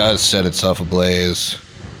turn. It does set itself ablaze.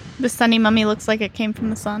 The sunny mummy looks like it came from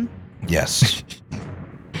the sun. Yes.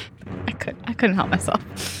 I couldn't help myself.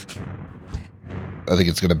 I think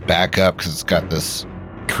it's going to back up because it's got this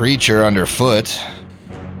creature underfoot.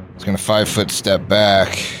 It's going to 5-foot step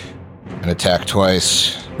back and attack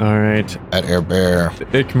twice All right. at Air Bear.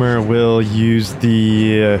 Ikmer will use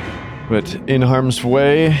the in harm's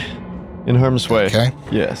way. In harm's way. Okay.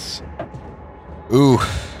 Yes. Ooh.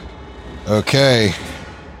 Okay.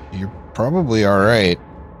 You're probably all right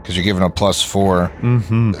because you're giving a +4.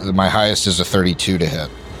 Mm-hmm. My highest is a 32 to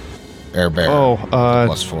hit. Air Bear. Oh,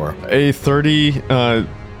 +4. a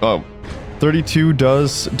 32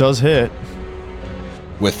 does hit.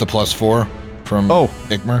 With the +4 from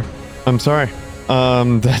Ikmer? I'm sorry.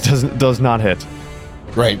 That does not hit.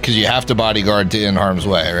 Right, because you have to bodyguard to in harm's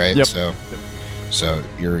way, right? Yep. So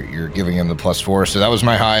you're giving him the +4. So that was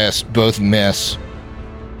my highest. Both miss,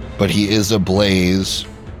 but he is ablaze.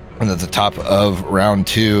 And at the top of round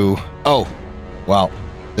 2,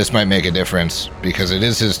 this might make a difference because it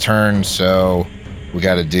is his turn. So we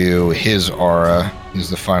got to do his aura. He's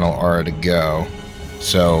the final aura to go.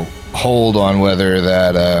 So hold on whether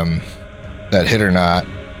that hit or not.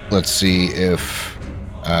 Let's see if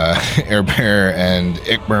Air Bear and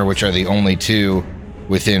Ikmer, which are the only two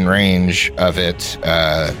within range of it,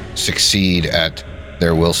 succeed at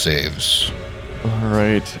their will saves. All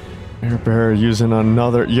right. Air Bear using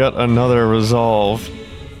yet another resolve.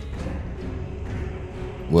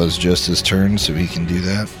 Was just his turn, so he can do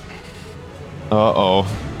that. Uh-oh.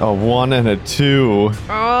 A 1 and a 2.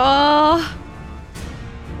 Oh.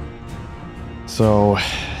 So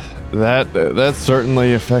that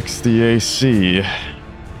certainly affects the AC.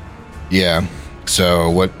 Yeah. So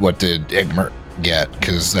what did Ikmer get?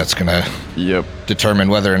 Because that's gonna determine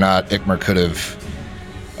whether or not Ikmer could have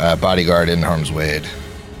bodyguard in harm's way.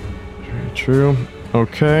 Very true.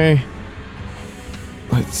 Okay.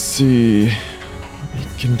 Let's see what he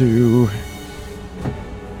can do.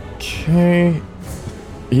 Okay.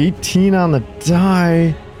 18 on the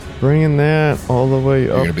die. Bringing that all the way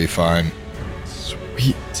You're up. gonna be fine.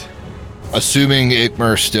 Sweet. Assuming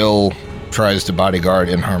Ikmer still tries to bodyguard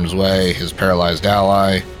in harm's way his paralyzed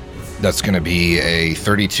ally, that's going to be a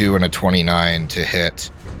 32 and a 29 to hit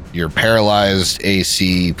your paralyzed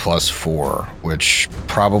AC +4, which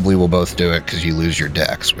probably will both do it because you lose your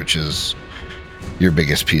dex, which is your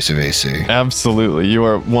biggest piece of AC. Absolutely. You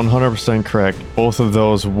are 100% correct. Both of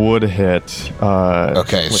those would hit.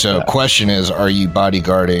 Okay, so that. question is, are you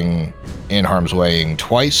bodyguarding in harm's way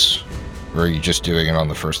twice, or are you just doing it on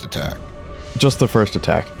the first attack? Just the first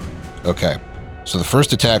attack. Okay, so the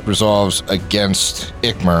first attack resolves against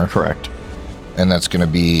Ikmer. Correct. And that's going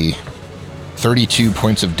to be 32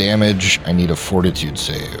 points of damage. I need a fortitude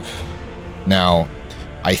save. Now,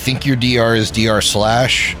 I think your DR is DR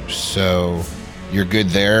slash, so you're good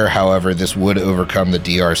there. However, this would overcome the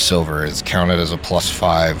DR silver. It's counted as a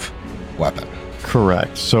 +5 weapon.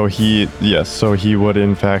 Correct. So he would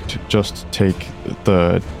in fact just take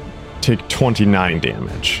 29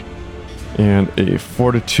 damage. And a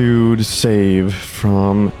fortitude save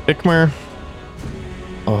from Ikmer.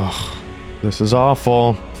 Oh, this is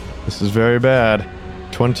awful. This is very bad.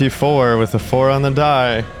 24 with a 4 on the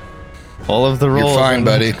die. All of the rolls. You're fine, are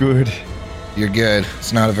buddy. Good. You're good.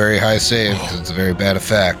 It's not a very high save because it's a very bad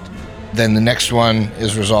effect. Then the next one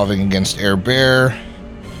is resolving against Air Bear.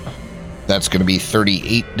 That's going to be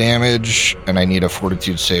 38 damage, and I need a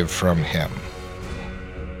fortitude save from him.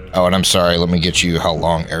 Oh, and I'm sorry. Let me get you how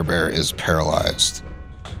long Air Bear is paralyzed.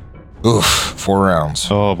 Oof, 4 rounds.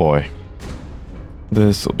 Oh boy.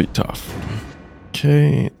 This will be tough.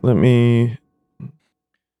 Okay, let me... You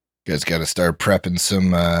guys got to start prepping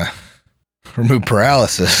some remove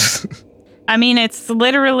paralysis. I mean, it's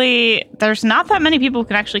literally, there's not that many people who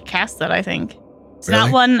can actually cast that, I think. It's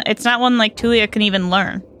Really? not one like Tulia can even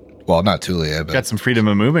learn. Well, not Tulia, but Got some freedom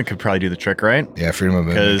of movement, could probably do the trick, right? yeah, freedom of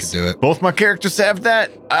movement Because could do it. both my characters have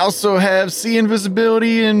that. I also have see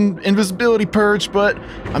invisibility and invisibility purge, but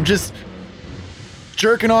I'm just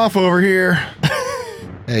jerking off over here.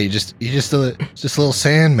 Hey, you're just a little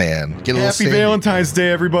Sandman. Get a little Happy sandy. Valentine's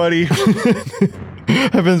Day, everybody.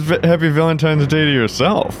 Happy Valentine's Day to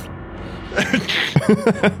yourself.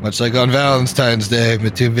 Much like on Valentine's Day,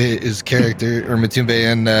 Matumbe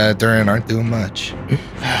and Duran aren't doing much.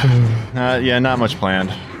 Yeah, not much planned.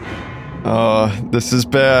 This is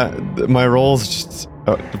bad. My roll's just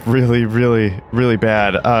really, really, really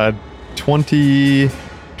bad.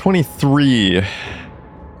 23.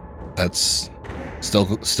 That's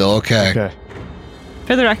still okay. Okay.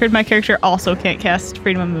 For the record, my character also can't cast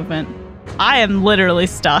freedom of movement. I am literally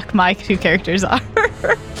stuck. My 2 characters are.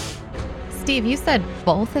 Steve, you said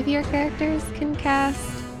both of your characters can cast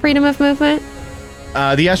freedom of movement?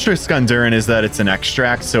 The asterisk on Durin is that it's an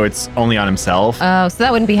extract, so it's only on himself. Oh, so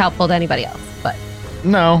that wouldn't be helpful to anybody else, but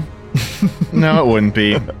No. No, it wouldn't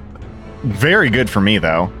be. Very good for me,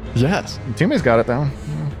 though. Yes. Tume's got it, though.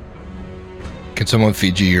 Can someone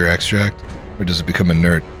feed you your extract, or does it become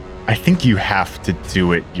inert? I think you have to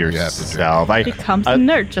do it You have to do it. yourself. It becomes a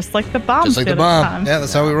nerd, just like the bomb. Just like the did bomb. at time. Yeah,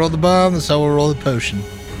 that's how we roll the bomb. That's how we'll roll the potion.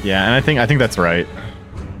 Yeah, and I think that's right.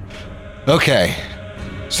 Okay,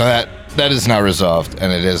 so that is now resolved,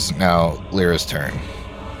 and it is now Lyra's turn.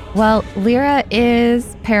 well, Lyra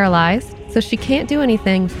is paralyzed, so she can't do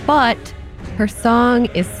anything, but her song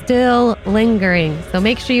is still lingering. So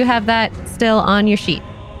make sure you have that still on your sheet.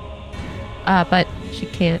 But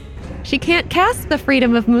she can't cast the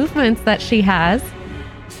freedom of movements that she has.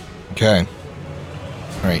 Okay.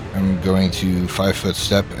 All right, I'm going to 5-foot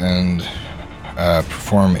step and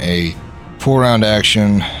perform a 4-round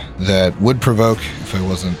action that would provoke if I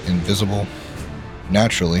wasn't invisible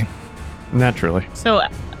naturally. Naturally. So,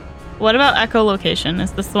 what about echolocation?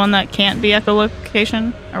 Is this the one that can't be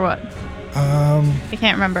echolocation, or what? I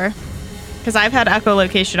can't remember. Because I've had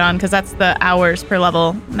echolocation on, because that's the hours per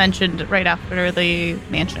level mentioned right after the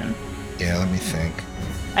mansion. Yeah, let me think.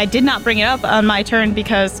 I did not bring it up on my turn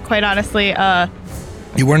because, quite honestly,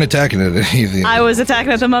 You weren't attacking it at anything. I was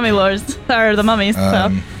attacking at the mummy lords, or the mummies.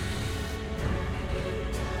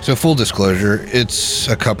 So full disclosure, it's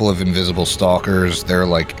a couple of invisible stalkers. They're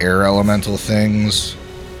like air elemental things,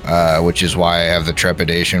 which is why I have the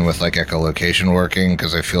trepidation with like echolocation working,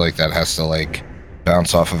 because I feel like that has to like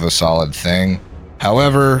bounce off of a solid thing.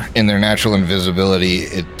 However, in their natural invisibility,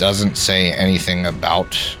 it doesn't say anything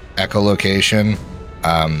about echolocation.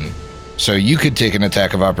 So you could take an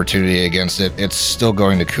attack of opportunity against it. It's still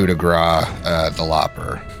going to coup de grace the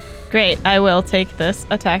Lopper. Great, I will take this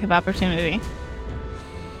attack of opportunity.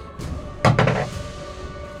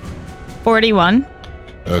 41,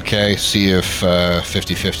 Okay, see if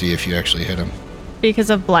 50-50 if you actually hit him.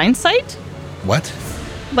 because of blind sight? What?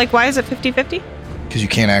 Like, why is it 50-50? Because you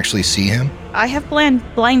can't actually see him? I have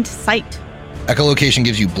blind sight. Echolocation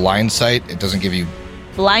gives you blind sight. It doesn't give you...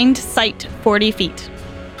 Blind sight 40 feet,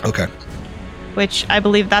 Okay. which I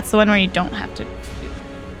believe that's the one where you don't have to do.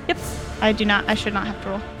 Yep, I should not have to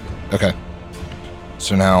roll. Okay.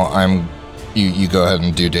 So now you go ahead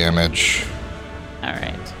and do damage. All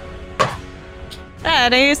right.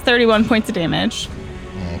 That is 31 points of damage.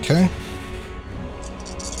 Okay.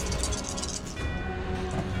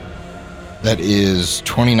 That is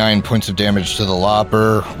 29 points of damage to the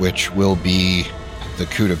Lopper, which will be the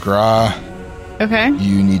coup de grace. Okay.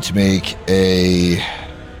 You need to make a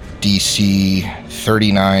DC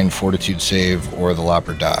 39 fortitude save or the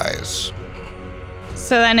Lopper dies.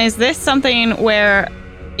 So then is this something where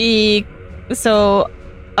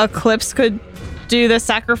Eclipse could do the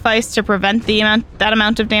sacrifice to prevent that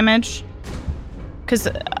amount of damage? Because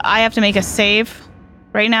I have to make a save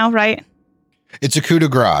right now, right? It's a coup de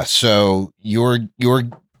grace, so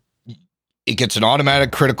it gets an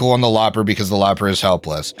automatic critical on the Lopper because the Lopper is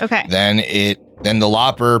helpless. Okay. Then the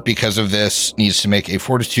Lopper, because of this, needs to make a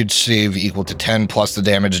fortitude save equal to 10 plus the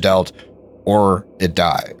damage dealt, or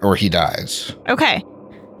he dies. Okay.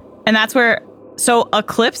 And that's where... So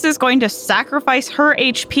Eclipse is going to sacrifice her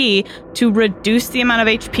HP to reduce the amount of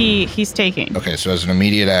HP he's taking. Okay, so as an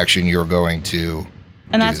immediate action, you're going to...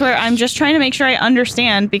 And that's where I'm just trying to make sure I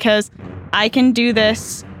understand, because I can do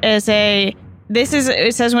this as it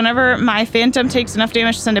says whenever my phantom takes enough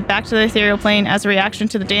damage to send it back to the ethereal plane as a reaction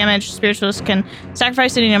to the damage, spiritualist can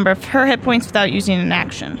sacrifice any number of her hit points without using an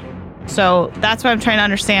action. So that's what I'm trying to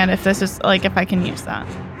understand, if this is if I can use that.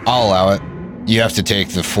 I'll allow it. You have to take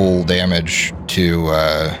the full damage to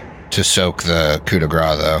soak the coup de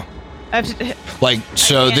grace, though. I have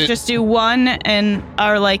to, just do one then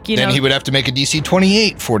he would have to make a DC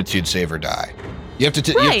 28 fortitude save or die. You have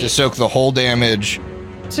to you have to soak the whole damage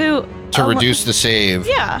to reduce the save.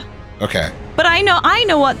 Yeah. Okay. But I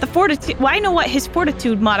know what the fortitude. Well, I know what his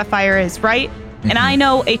fortitude modifier is, right? Mm-hmm. And I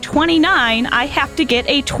know a 29. I have to get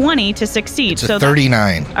a 20 to succeed. It's a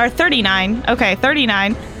 39. Or 39. Okay,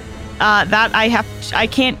 39. That I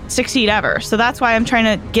can't succeed ever. So that's why I'm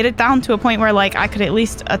trying to get it down to a point where I could at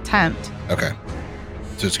least attempt. Okay.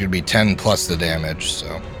 So it's going to be 10 plus the damage.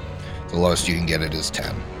 So the lowest you can get it is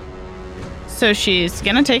 10. So she's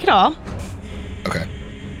going to take it all. Okay.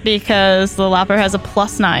 Because the Lopper has a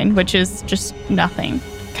 +9, which is just nothing.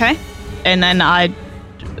 Okay. And then I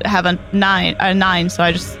have a 9, so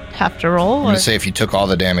I just have to roll. I'm going to say if you took all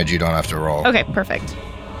the damage, you don't have to roll. Okay, perfect.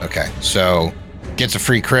 Okay. So gets a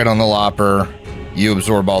free crit on the Lopper. You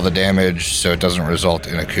absorb all the damage, so it doesn't result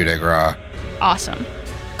in a coup de grace. Awesome.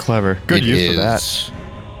 Clever. Good use of that.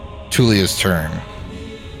 Tulia's turn.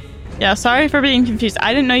 Yeah, sorry for being confused.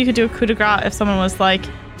 I didn't know you could do a coup de grace if someone was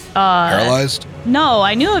paralyzed? No,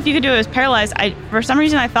 I knew if you could do it as paralyzed. For some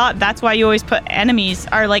reason I thought that's why you always put enemies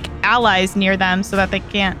or allies near them so that they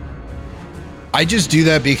can't. I just do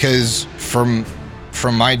that because from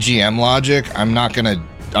my GM logic, I'm not gonna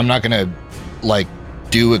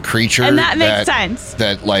do a creature and that makes sense.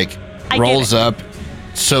 That rolls up,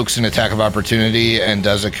 soaks an attack of opportunity, and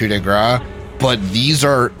does a coup de grace. But these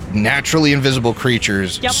are naturally invisible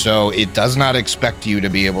creatures, so it does not expect you to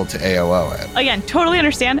be able to AOO it. Again, totally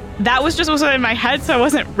understand. That was just what's in my head, so I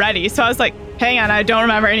wasn't ready. So I was like, hang on, I don't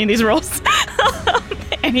remember any of these rules.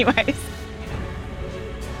 Anyways.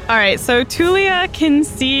 All right, so Tulia can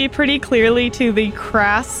see pretty clearly to the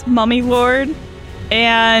crass mummy lord,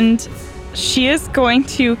 and she is going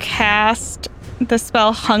to cast the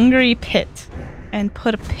spell Hungry Pit and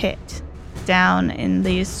put a pit down in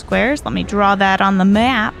these squares. Let me draw that on the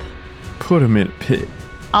map. Put him in a pit.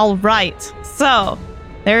 All right. So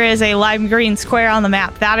there is a lime green square on the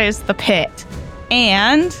map. That is the pit.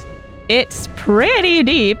 And it's pretty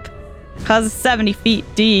deep because it's 70 feet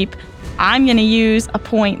deep. I'm going to use a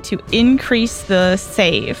point to increase the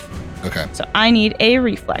save. Okay. So I need a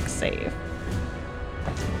reflex save.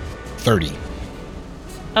 30.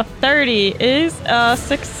 A 30 is a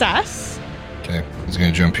success. Okay. He's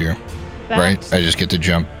going to jump here. Right? I just get to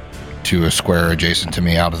jump to a square adjacent to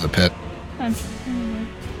me out of the pit.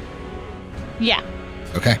 Yeah.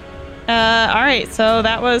 Okay. All right. So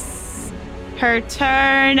that was her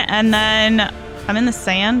turn. And then I'm in the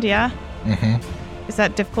sand, yeah? Mm-hmm. Is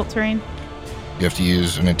that difficult terrain? You have to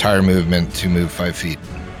use an entire movement to move 5 feet.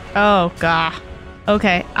 Oh, God.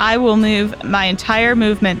 Okay. I will move my entire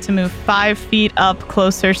movement to move 5 feet up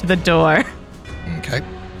closer to the door. Okay.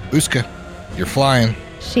 Uska, you're flying.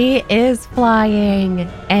 She is flying,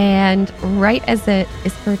 and right as it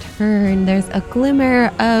is her turn, there's a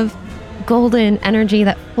glimmer of golden energy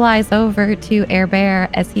that flies over to Air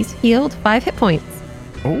Bear as he's healed 5 hit points.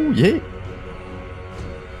 Oh, yeah.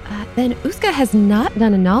 Then Uska has not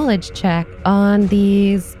done a knowledge check on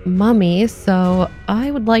these mummies, so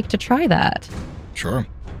I would like to try that. Sure.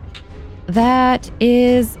 That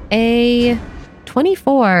is a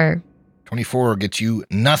 24. 24 gets you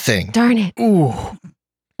nothing. Darn it. Ooh.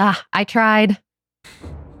 I tried.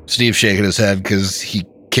 Steve's shaking his head because he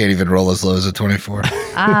can't even roll as low as a 24.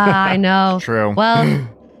 I know. True. Well,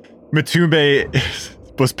 Matumbe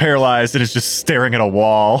was paralyzed and is just staring at a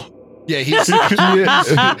wall. Yeah, he's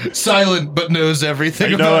silent but knows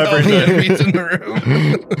everything about all the enemies in the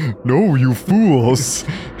room. No, you fools.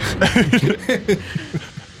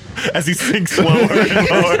 as he sinks lower and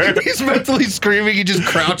lower. He's mentally screaming. He just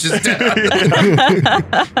crouches down.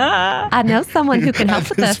 I know someone who can help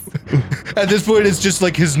with this. At this point, it's just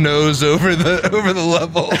like his nose over the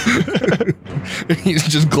level. He's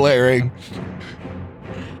just glaring.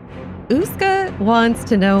 Uska wants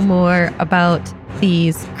to know more about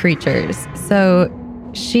these creatures. So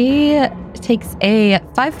she takes a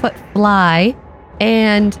 5-foot fly,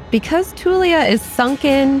 and because Tulia is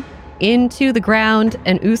sunken into the ground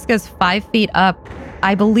and Uska's 5 feet up,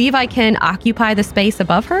 I believe I can occupy the space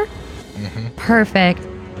above her. Mm-hmm. Perfect.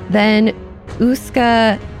 Then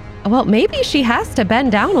Uska, well, maybe she has to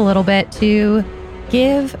bend down a little bit to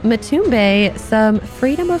give Matumbe some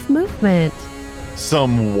freedom of movement.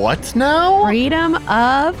 Some what now? Freedom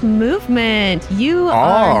of movement. You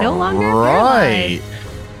are no longer right. paralyzed.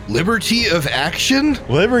 Liberty of action?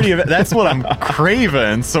 Liberty of that's what I'm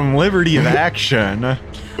craving. Some liberty of action.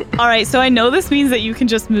 All right, so I know this means that you can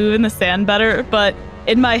just move in the sand better, but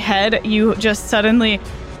in my head, you just suddenly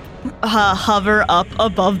hover up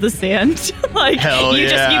above the sand. Like Hell you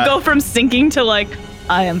yeah. go from sinking to like,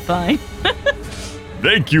 I am fine.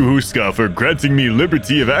 Thank you, Huska, for granting me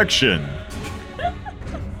liberty of action.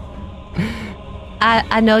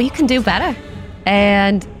 I know you can do better.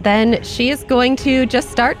 And then she is going to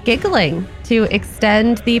just start giggling to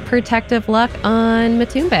extend the protective luck on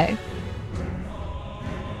Matumbe.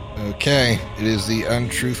 Okay, it is the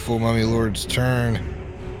untruthful Mummy Lord's turn.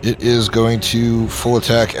 It is going to full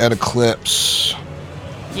attack at Eclipse.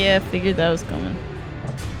 Yeah, figured that was coming.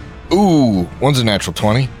 Ooh, one's a natural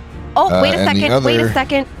 20. Oh, wait a and the second. Wait a other-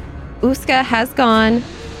 second. Uska has gone.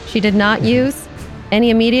 She did not use any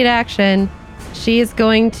immediate action. She is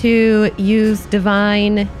going to use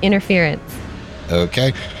divine interference.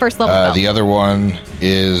 Okay. First level spell. The other one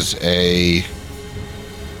is a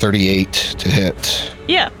 38 to hit.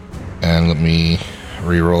 Yeah. And let me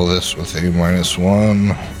re-roll this with a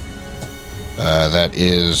 -1. That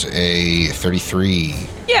is a 33.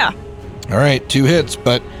 Yeah. All right, 2 hits,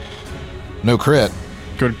 but no crit.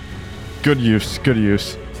 Good use. Good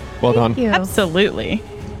use. Well done. Thank you. Absolutely.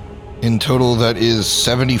 In total, that is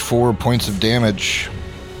 74 points of damage.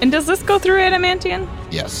 And does this go through adamantium?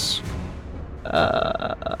 Yes.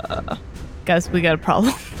 Guys, we got a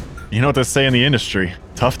problem. You know what they say in the industry?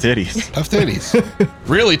 Tough titties. Tough titties.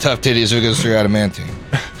 Really tough titties if it goes through adamantium.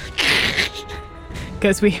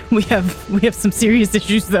 Guys, we have some serious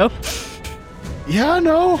issues though. Yeah,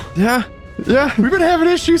 no. Yeah. Yeah. We've been having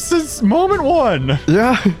issues since moment 1.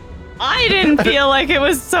 Yeah. I didn't feel like it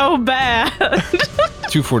was so bad.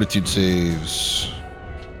 2 fortitude saves.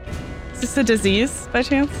 Is this a disease by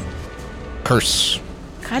chance? Curse.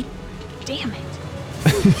 God damn it.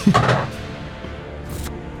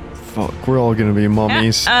 Fuck. We're all gonna be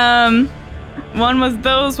mummies. One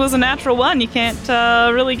was a natural 1. You can't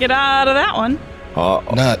really get out of that one.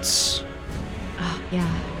 Nuts. Oh, yeah.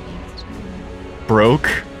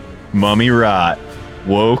 Broke, mummy rot.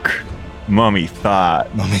 Woke, mummy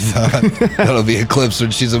thought. Mummy thought. That'll be Eclipse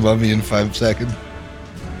when she's a mummy in 5 seconds.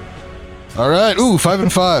 All right. Ooh, 5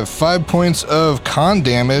 and 5. 5 points of con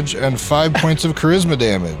damage and 5 points of charisma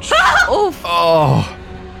damage. Oof. Oh.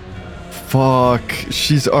 Fuck.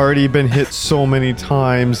 She's already been hit so many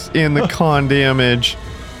times in the con damage.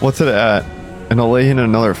 What's it at? And I'll lay in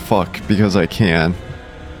another fuck because I can.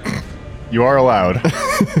 You are allowed.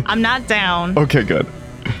 I'm not down. Okay, good.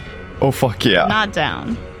 Oh, fuck yeah. Not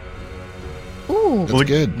down. Ooh. That's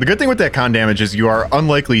good. The good thing with that con damage is you are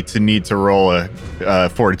unlikely to need to roll a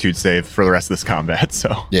fortitude save for the rest of this combat.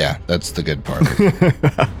 So Yeah, that's the good part.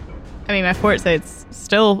 I mean, my fort say it's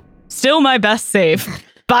still my best save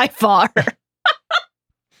by far.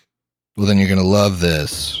 Well, then you're gonna love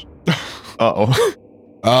this. Uh-oh.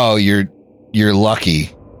 Oh, you're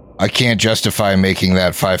lucky. I can't justify making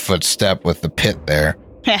that 5-foot step with the pit there.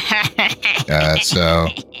 So,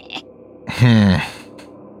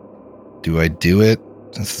 do I do it?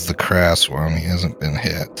 This is the crass one. He hasn't been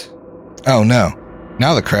hit. Oh, no.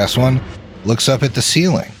 Now the crass one looks up at the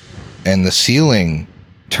ceiling, and the ceiling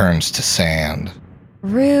turns to sand.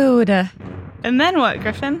 Rude. And then what,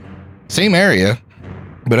 Griffin? Same area,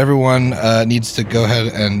 but everyone needs to go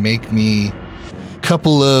ahead and make me a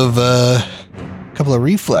couple of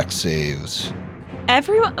reflex saves.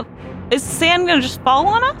 Everyone, is sand gonna just fall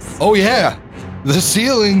on us? Oh, yeah. The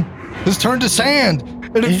ceiling has turned to sand,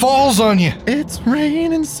 and it falls on you, it's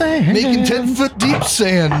raining sand. making 10-foot deep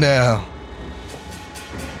sand now.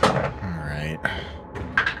 All right.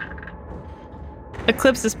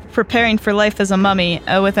 Eclipse is preparing for life as a mummy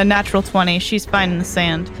with a natural 20. She's fine in the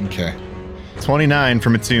sand. Okay. 29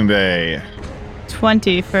 from Matumbe.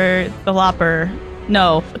 20 for the Lopper.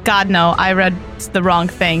 No, God, no. I read the wrong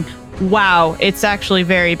thing. Wow, it's actually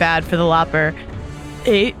very bad for the Lopper.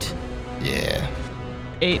 8. Yeah.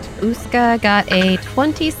 8. Uska got a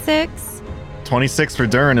 26. 26 for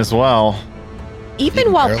Durin as well.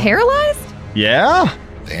 Even while paralyzed? Yeah.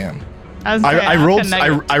 Damn. I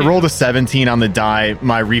rolled a 17 on the die.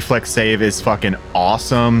 My reflex save is fucking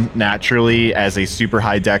awesome naturally as a super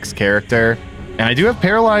high dex character. And I do have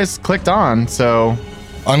paralyzed clicked on, so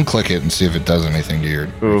Unclick it and see if it does anything to your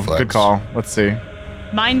reflex. Good call. Let's see.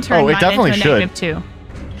 Mine turned it mine definitely into a should. -2.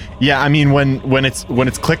 Yeah, I mean when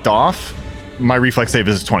it's clicked off, my reflex save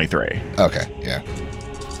is 23. Okay, yeah.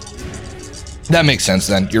 That makes sense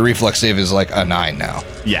then. Your reflex save is like a 9 now.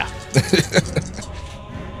 Yeah.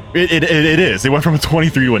 It is. It went from a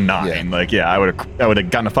 23 to a 9. Yeah. Like, yeah, I would have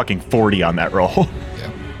gotten a fucking 40 on that roll.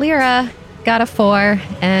 Lyra got a 4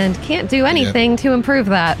 and can't do anything to improve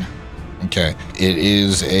that. Okay. It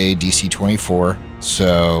is a DC 24.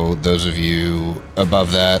 So those of you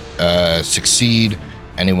above that succeed.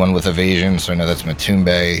 Anyone with evasion, so I know that's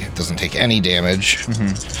Matumbe, doesn't take any damage.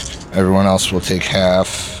 Mm-hmm. Everyone else will take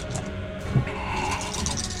half.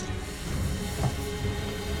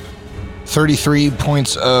 33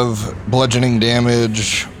 points of bludgeoning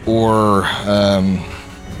damage or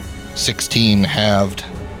 16 halved.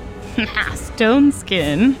 Stone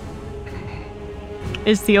skin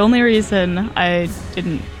is the only reason I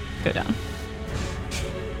didn't go down.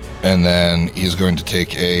 And then he's going to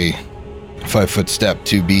take a 5-foot step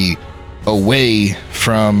to be away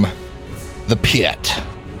from the pit.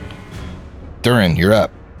 Durin, you're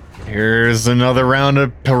up. Here's another round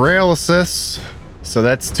of paralysis. So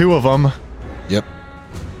that's 2 of them. Yep.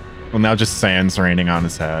 Well, now just sand's raining on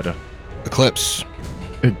his head. Eclipse.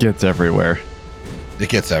 It gets everywhere. It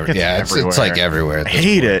gets everywhere. It's Yeah, everywhere. it's like everywhere. At I this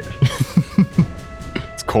hate it.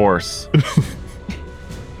 It's coarse.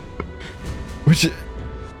 Which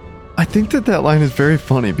I think that line is very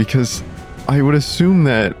funny because I would assume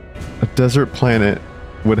that a desert planet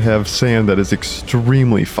would have sand that is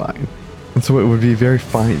extremely fine. And so it would be very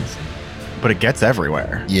fine. But it gets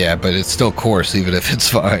everywhere. Yeah, but it's still coarse, even if it's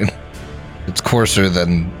fine. It's coarser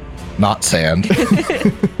than not sand.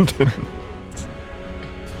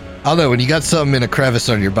 Although, when you got something in a crevice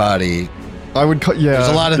on your body, I would call, there's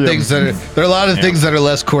a lot of things that are there are a lot of things that are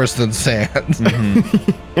less coarse than sand.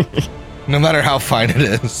 Mm-hmm. No matter how fine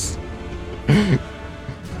it is.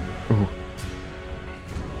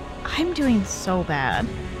 I'm doing so bad.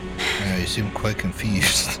 Yeah, you seem quite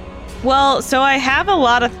confused. Well, so I have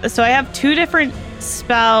I have 2 different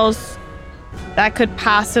spells that could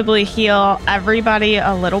possibly heal everybody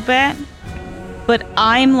a little bit, but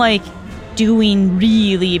I'm like doing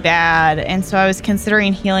really bad, and so I was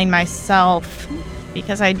considering healing myself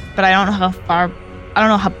because I don't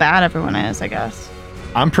know how bad everyone is, I guess.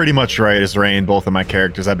 I'm pretty much right as Rain, both of my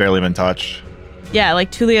characters. I've barely been touched. Yeah, like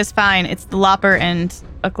Tulia's fine. It's the Lopper and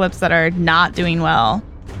Eclipse that are not doing well.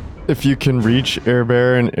 If you can reach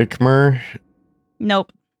Airbear and Ikmer,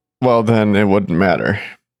 Nope. well, then it wouldn't matter.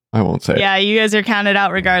 I won't say. Yeah, you guys are counted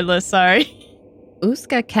out regardless. Sorry.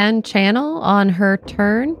 Uska can channel on her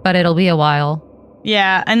turn, but it'll be a while.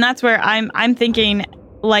 Yeah, and that's where I'm thinking,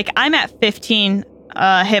 like, I'm at 15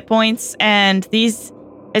 hit points, and these,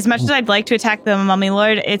 as much as I'd like to attack the Mummy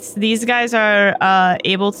Lord, these guys are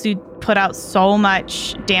able to put out so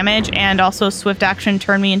much damage, and also swift action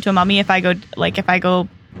turn me into a mummy if I go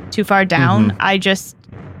too far down.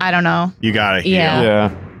 Mm-hmm. I don't know. You gotta heal.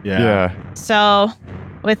 Yeah. Yeah. So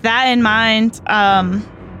with that in mind,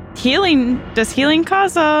 does healing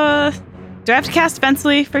cause do I have to cast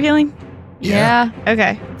Fencely for healing? Yeah.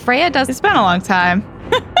 Okay. Freya does. It's been a long time.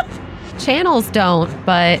 Channels don't,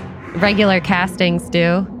 but regular castings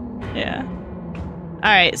do. Yeah.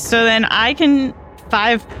 All right. So then I can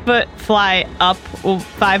 5-foot fly up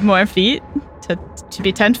 5 more feet to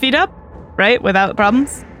be 10 feet up, right? Without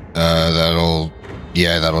problems. That'll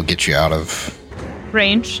get you out of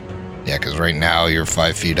Range. Yeah, because right now you're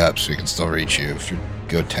 5 feet up, so we can still reach you if you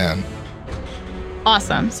go 10.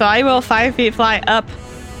 Awesome. So I will 5 feet fly up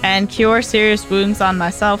and cure serious wounds on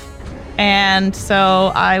myself. And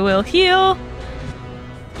so I will heal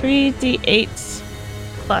 3d8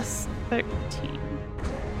 plus 13.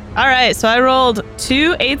 All right, so I rolled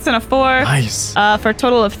 2 8s and a 4 Nice. for a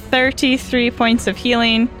total of 33 points of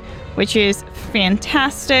healing, which is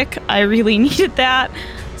fantastic. I really needed that.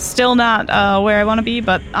 Still not where I want to be,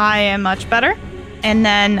 but I am much better. And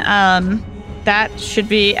then that should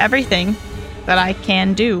be everything that I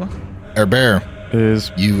can do. Air Bear,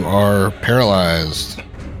 Is you are paralyzed.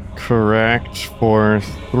 correct for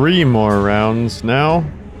 3 more rounds now.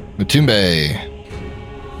 Matumbe,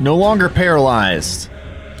 No longer paralyzed.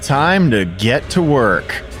 Time to get to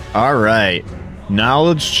work. All right.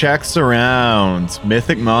 Knowledge checks around.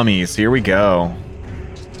 Mythic mummies. Here we go.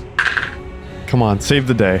 Come on, save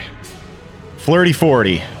the day. Flirty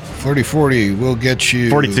 40. 40-40 will get you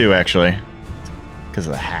 42, actually. Because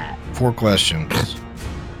of the hat. 4 questions.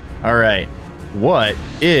 All right. What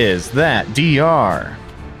is that DR?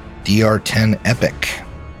 DR10 Epic.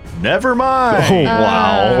 Never mind. Oh,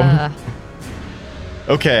 wow.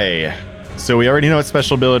 Okay. So we already know its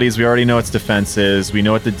special abilities. We already know its defenses. We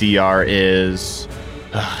know what the DR is.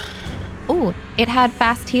 Oh, it had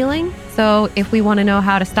fast healing. So if we want to know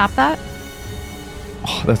how to stop that,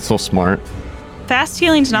 Oh, that's so smart. Fast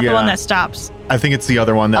healing's not the Yeah. one that stops. I think it's the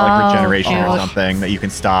other one that like Oh, regeneration or gosh. something that you can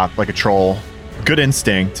stop, like a troll. Good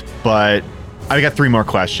instinct, but I got 3 more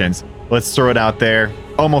questions. Let's throw it out there.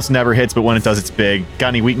 Almost never hits, but when it does, it's big. Got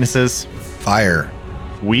any weaknesses? Fire.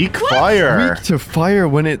 Weak fire. Weak to fire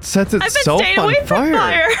when it sets I've been itself staying on away from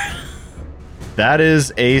fire. That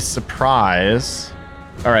is a surprise.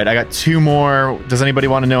 All right, I got 2 more. Does anybody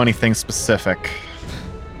want to know anything specific?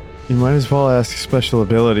 You might as well ask special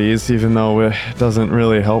abilities, even though it doesn't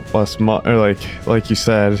really help us much. Or like you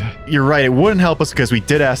said, You're right. It wouldn't help us because we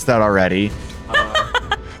did ask that already.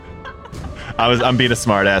 I'm being a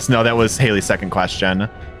smartass. No, that was Haley's second question.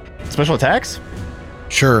 Special attacks?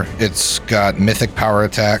 Sure, it's got Mythic Power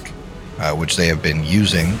Attack, which they have been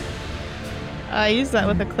using. I used that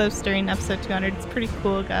with a close during episode 200. It's pretty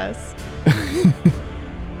cool, guys.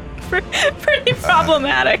 Pretty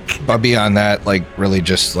problematic. But beyond that, like really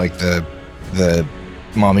just like the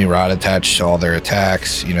mommy rod attached to all their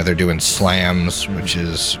attacks. You know, they're doing slams, which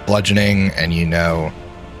is bludgeoning, and you know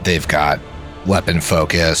they've got weapon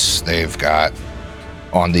focus. They've got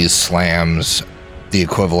on these slams the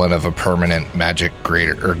equivalent of a permanent magic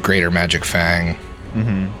greater magic fang,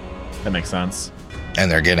 Mm-hmm. That makes sense. and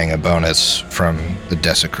they're getting a bonus from the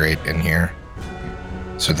desecrate in here.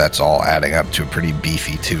 So that's all adding up to a pretty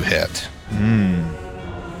beefy 2-hit.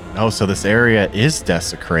 Oh, so this area is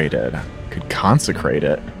desecrated. Could consecrate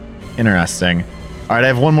it. Interesting. All right, I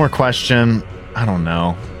have one more question. I don't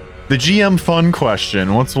know. The GM fun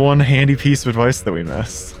question. What's one handy piece of advice that we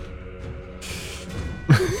missed?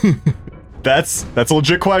 That's a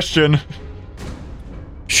legit question.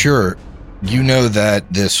 Sure. You know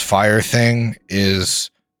that this fire thing is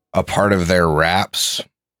a part of their wraps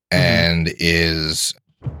and is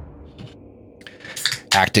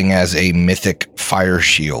acting as a mythic fire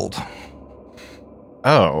shield.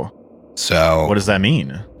 Oh, So what does that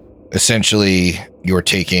mean? essentially you're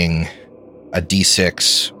taking a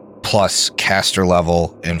d6 plus caster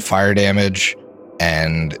level and fire damage,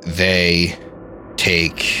 and they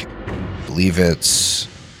take, I believe it's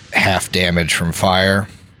half damage from fire,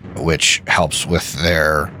 which helps with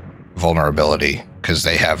their vulnerability because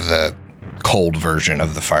they have the cold version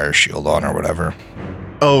of the fire shield on or whatever.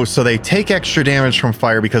 Oh, so they take extra damage from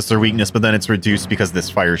fire because their weakness, but then it's reduced because of this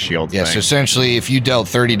fire shield Yes, thing. essentially, if you dealt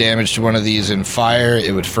 30 damage to one of these in fire,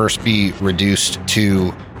 it would first be reduced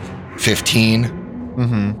to 15,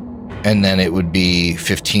 Mm-hmm. and then it would be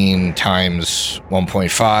 15 times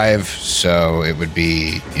 1.5, so it would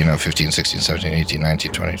be, 15, 16, 17, 18,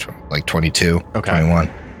 19, 20, like 22, Okay. 21.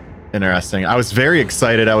 Interesting. I was very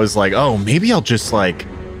excited. I was like, oh, maybe I'll just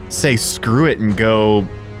say screw it and go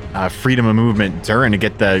freedom of movement Durin to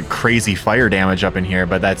get the crazy fire damage up in here,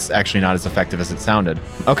 but that's actually not as effective as it sounded.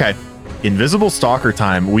 Okay. Invisible Stalker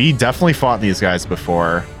time. We definitely fought these guys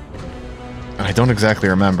before. I don't exactly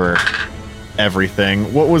remember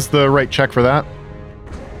everything. What was the right check for that?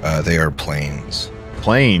 They are planes.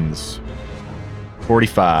 Planes.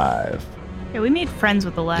 45. Yeah, we made friends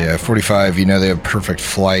with the lab. Yeah, 45, they have perfect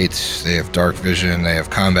flight, they have dark vision, they have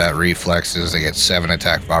combat reflexes, they get 7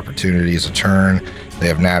 attack opportunities a turn, they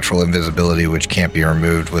have natural invisibility, which can't be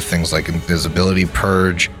removed with things like invisibility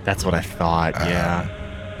purge. That's what I thought. Yeah.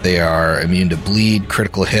 They are immune to bleed,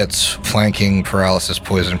 critical hits, flanking, paralysis,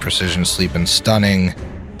 poison, precision, sleep, and stunning.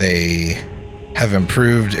 They have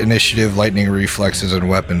improved initiative, lightning reflexes, and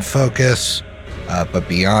weapon focus. But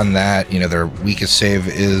beyond that, their weakest save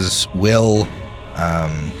is will.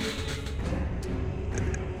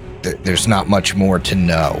 There's not much more to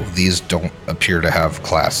know. These don't appear to have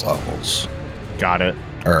class levels. Got it.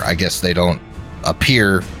 Or I guess they don't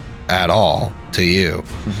appear at all to you.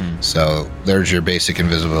 Mhm. So there's your basic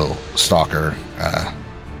invisible stalker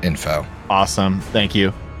info. Awesome. Thank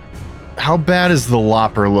you. How bad is the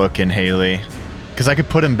Lopper looking, Haley? Because I could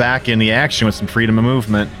put him back in the action with some freedom of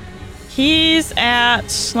movement. He's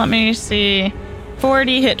at, let me see,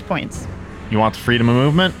 40 hit points. You want the freedom of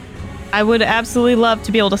movement? I would absolutely love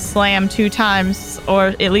to be able to slam 2 times, or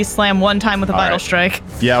at least slam 1 time with a All Vital right. Strike.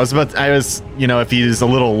 Yeah, if he's a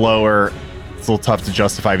little lower, it's a little tough to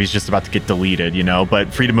justify if he's just about to get deleted,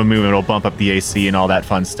 but freedom of movement will bump up the AC and all that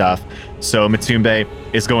fun stuff. So Matumbe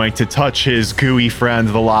is going to touch his gooey friend,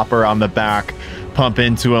 the Lopper, on the back, pump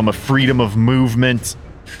into him a freedom of movement,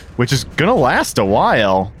 which is going to last a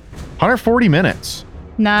while, 140 minutes.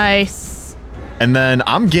 Nice. And then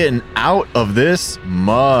I'm getting out of this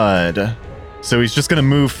mud. So he's just going to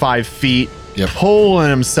move 5 feet, Yep. pulling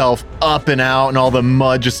himself up and out, and all the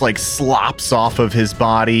mud just like slops off of his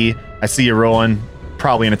body. I see you rolling.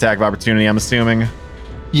 Probably an attack of opportunity, I'm assuming.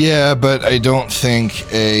 Yeah, but I don't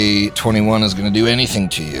think a 21 is going to do anything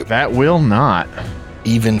to you. That will not.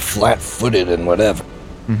 Even flat-footed and whatever.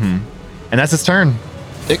 And that's his turn.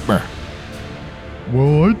 Ikmer.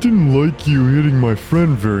 Well, I didn't like you hitting my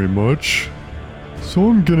friend very much, so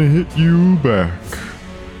I'm gonna hit you back.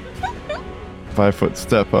 5-foot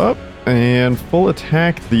step up and full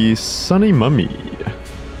attack the Sunny Mummy,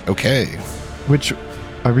 Okay. which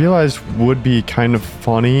I realized would be kind of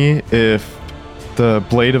funny if the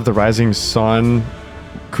Blade of the Rising Sun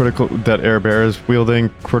critical that Air Bear is wielding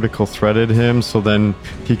critical threaded him, so then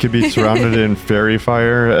he could be surrounded in fairy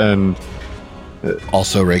fire and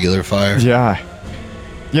Also regular fire. yeah,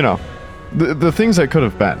 the things that could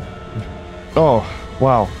have been. Oh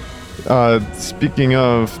wow. Speaking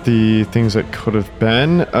of the things that could have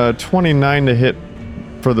been, 29 to hit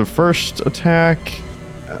for the first attack.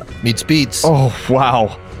 Meets beats. Oh wow.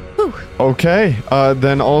 Whew. Okay,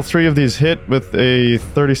 then all 3 of these hit with a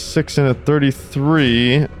 36 and a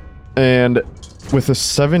 33, and with a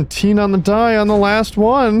 17 on the die on the last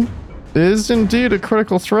one is indeed a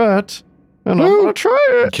critical threat, and I'm gonna try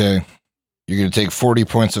it. Okay. You're going to take 40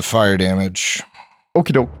 points of fire damage.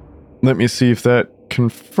 Okie doke. Let me see if that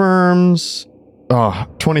confirms.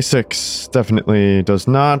 26 definitely does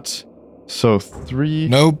not. So 3.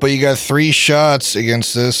 Nope, but you got 3 shots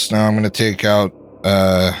against this. Now I'm going to take out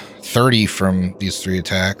 30 from these 3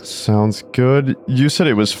 attacks. Sounds good. You said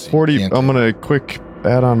it was 40. can't- I'm gonna quick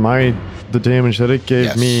add on the damage that it gave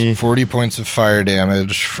Yes, me. 40 points of fire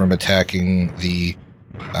damage from attacking the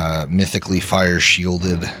mythically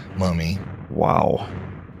fire-shielded mummy. Wow.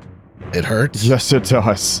 It hurts. Yes, it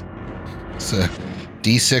does. It's a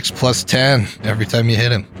D6 plus 10 every time you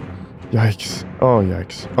hit him. Yikes. Oh,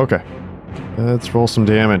 yikes. Okay. Let's roll some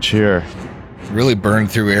damage here. Really burn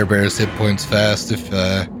through Air Bear's hit points fast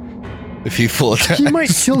if he full attack. He might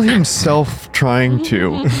kill himself trying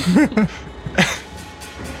to.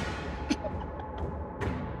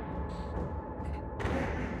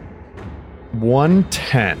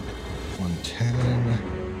 110.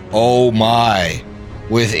 110. Oh my.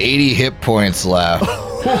 With 80 hit points left,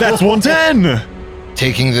 That's 110.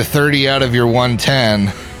 taking the 30 out of your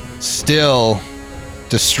 110 still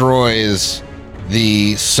destroys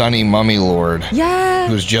the Sunny Mummy Lord Yeah.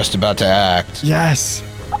 who's just about to act. Yes.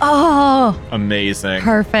 Oh, Amazing.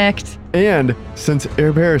 perfect. And since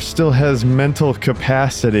Air Bear still has mental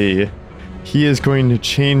capacity, he is going to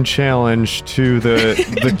chain challenge to the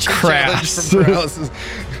crass.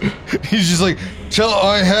 He's just like, tell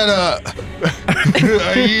I had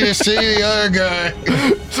I need to see the other guy.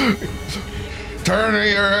 Turn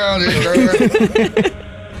me around,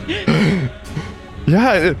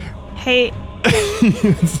 Yeah, Hey,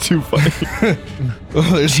 it's too funny. Well,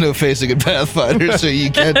 there's no facing a Pathfinder, so you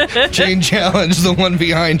can't chain challenge the one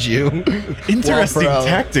behind you. Interesting Well, bro.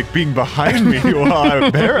 tactic being behind me while I'm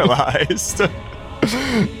paralyzed.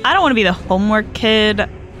 I don't want to be the homework kid,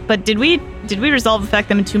 but did we resolve the fact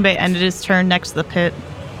that Matumbe ended his turn next to the pit?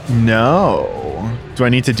 No. Do I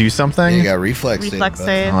need to do something? You got reflex. Reflex bud.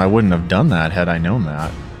 save. Oh, I wouldn't have done that had I known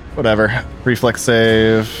that. Whatever. Reflex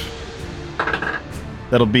save.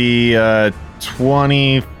 That'll be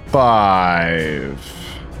 25.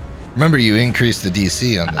 Remember, you increased the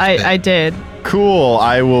DC on this. I did. Cool.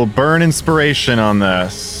 I will burn inspiration on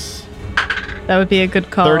this. That would be a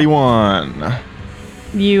good call. 31.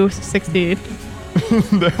 You succeed.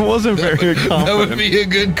 That wasn't very That would confident. be a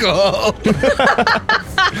good call.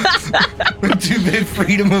 Too big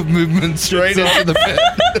freedom of movement straight into the pit.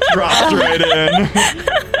 Dropped right in.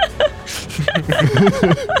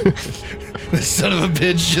 The son of a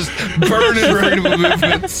bitch just burning freedom of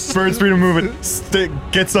movement. Birds freedom movement.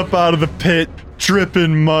 Gets up out of the pit,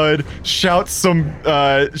 dripping mud. Shouts some.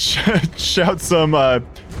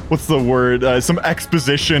 What's the word? Some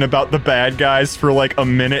exposition about the bad guys for like a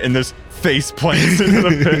minute, and this face plants into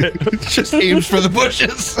the pit. Just aims for the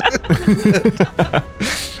bushes.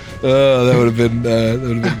 Oh, that would have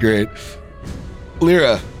been great.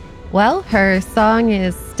 Lyra. Well, her song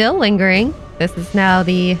is still lingering. This is now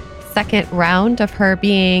the second round of her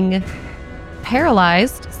being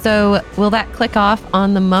paralyzed. So will that click off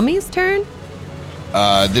on the mummy's turn?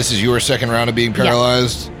 This is your second round of being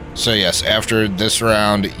paralyzed. So yes, after this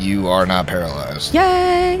round, you are not paralyzed.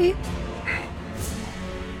 Yay!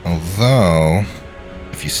 Although,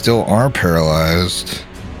 if you still are paralyzed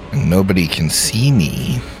and nobody can see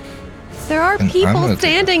me, There are And I'm people gonna take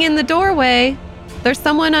standing in the doorway. There's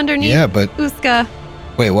someone underneath yeah, but Uska.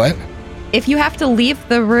 wait, what? If you have to leave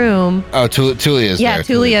the room, Oh, Tulia's Yeah, there.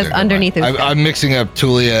 Tulia's there. underneath I'm, Uska. I'm mixing up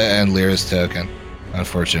Tulia and Lyra's token,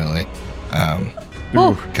 unfortunately.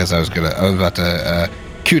 Whoa. Because I was about to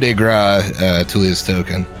coup de grace Tulia's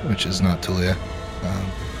token, which is not Tulia.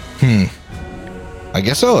 I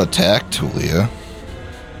guess I'll attack Tulia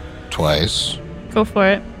twice. Go for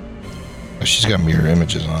it. Oh, she's got mirror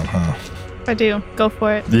images on, huh? I do. Go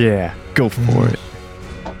for it. Yeah, go for it.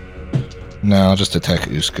 No, I'll just attack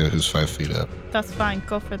Uska, who's 5 feet up. That's fine.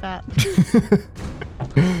 Go for that.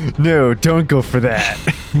 No, don't go for that.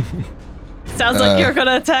 Sounds like you're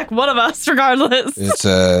gonna attack one of us, regardless. It's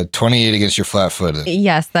 28 against your flat-footed.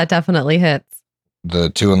 yes, that definitely hits. The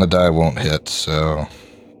 2 on the die won't hit, so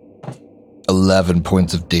 11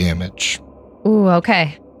 points of damage. Ooh,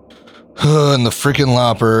 okay. And the freaking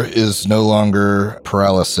Lopper is no longer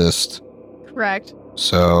paralysis, Correct.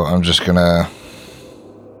 so I'm just gonna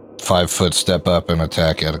 5-foot step up and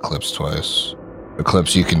attack at Eclipse twice.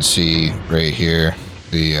 Eclipse, you can see right here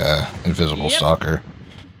the invisible Yep. stalker.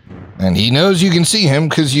 And he knows you can see him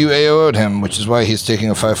because you AO'd him, which is why he's taking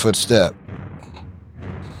a 5-foot step.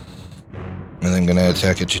 And then gonna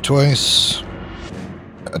attack at you twice.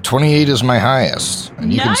 A 28 is my highest,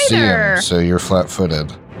 and you can see Niter. him, so you're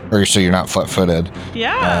flat-footed. Or so you're not flat-footed.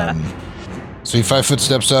 Yeah. So he 5-foot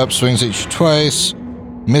steps up, swings at you twice,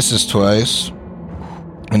 misses twice,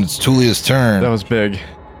 and it's Tulia's turn. That was big.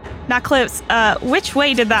 Now, Clips, which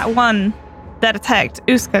way did that one that attacked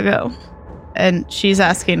Uska go? And she's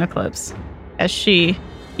asking Eclipse as she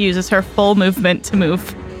uses her full movement to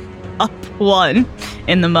move up 1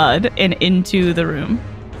 in the mud and into the room.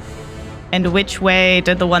 And which way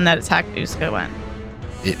did the one that attacked Uska went?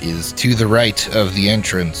 It is to the right of the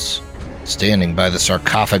entrance, standing by the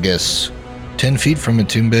sarcophagus, 10 feet from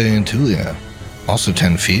Matumbe and Tulia. Also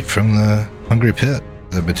 10 feet from the hungry pit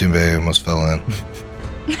that Matumbe almost fell in.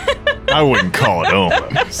 I wouldn't call it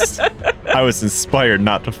almost. I was inspired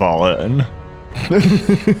not to fall in.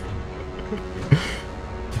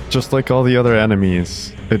 Just like all the other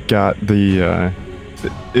enemies, it got the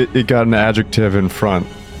it got an adjective in front.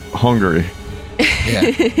 Hungry.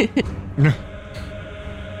 Yeah.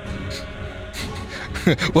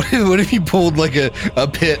 What if you pulled like a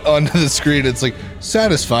pit onto the screen? It's like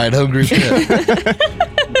satisfied hungry pit.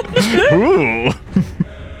 Ooh.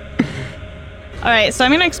 All right, so I'm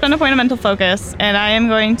going to expend a point of mental focus, and I am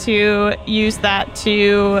going to use that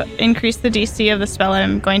to increase the DC of the spell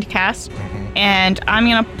I'm going to cast. And I'm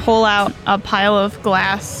going to pull out a pile of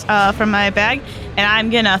glass from my bag, and I'm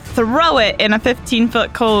going to throw it in a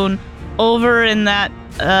 15-foot cone over in that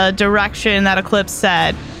direction that Eclipse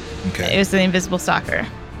said. Okay. It was the invisible stalker.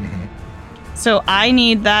 So I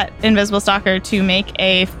need that invisible stalker to make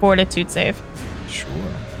a fortitude save. Sure.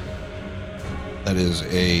 That is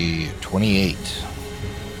a 28.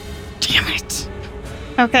 Damn it.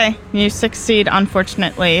 Okay, you succeed,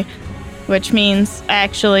 unfortunately, which means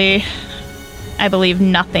actually, I believe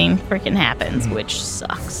nothing freaking happens, which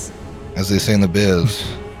sucks. As they say in the biz,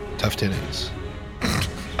 tough titties.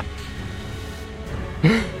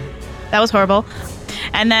 That was horrible.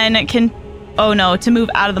 And then it can. Oh no, to move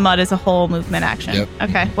out of the mud is a whole movement action. Yep.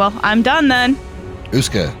 Okay, well, I'm done then.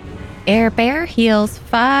 Uska. Air Bear heals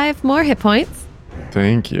 5 more hit points.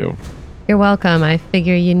 Thank you. You're welcome. I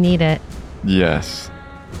figure you need it. Yes.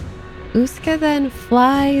 Uska then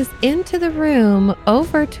flies into the room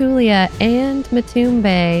over Tulia and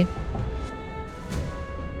Matumbe.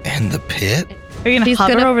 And the pit? Are you going to She's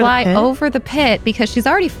hover going to over fly the pit? over the pit because she's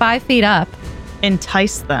already 5 feet up.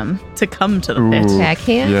 Entice them to come to the pit. Ooh, Okay, I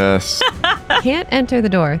can't, Yes. can't enter the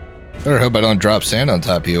door. Better hope I don't drop sand on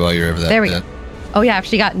top of you while you're over that There we pit. go. Oh yeah, if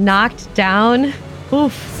she got knocked down.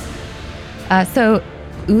 Oof. So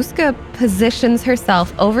Uska positions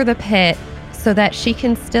herself over the pit so that she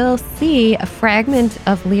can still see a fragment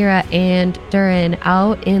of Lyra and Durin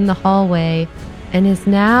out in the hallway and is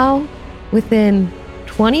now within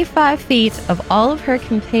 25 feet of all of her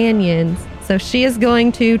companions. So she is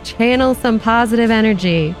going to channel some positive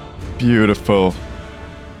energy. Beautiful.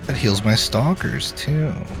 That heals my stalkers,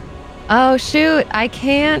 too. Oh shoot, I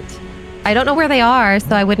don't know where they are,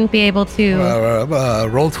 so I wouldn't be able to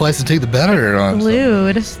Roll twice and take the better on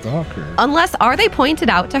exclude. stalker. Unless, are they pointed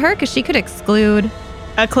out to her? Because she could exclude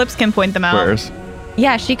Eclipse can point them out. Where's?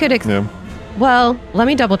 Yeah, she could. Yeah. Well, let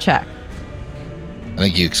me double check. I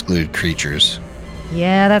think you exclude creatures.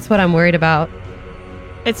 Yeah, that's what I'm worried about.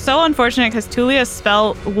 It's so unfortunate because Tulia's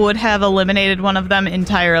spell would have eliminated one of them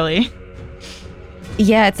entirely.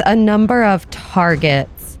 Yeah, it's a number of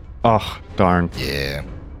targets. Oh, darn. Yeah.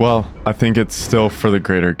 Well, I think it's still for the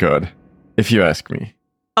greater good, if you ask me.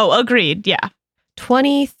 Oh, agreed. Yeah.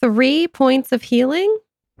 23 points of healing.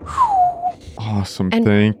 Awesome. And-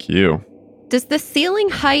 Thank you. Does the ceiling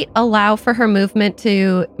height allow for her movement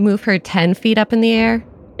to move her 10 feet up in the air?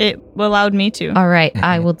 It allowed me to. All right,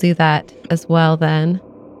 I will do that as well then.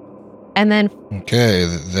 And then Okay,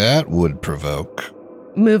 that would provoke.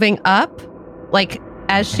 moving up, like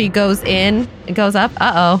as she goes in, it goes up.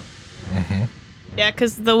 Uh-oh. Mm-hmm. Yeah,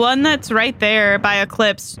 because the one that's right there by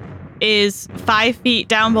Eclipse is 5 feet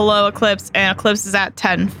down below Eclipse, and Eclipse is at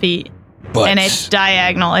 10 feet. But And it's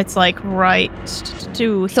diagonal. It's like right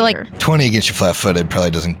to So, like, here. 20 against you flat-footed probably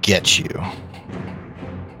doesn't get you.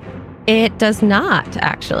 It does not,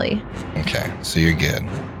 actually. Okay, so you're good.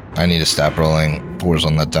 I need to stop rolling 4s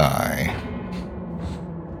on the die.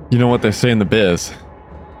 You know what they say in the biz.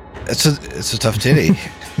 It's a tough titty.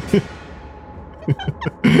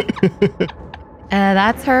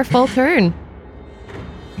 That's her full turn.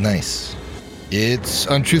 Nice. It's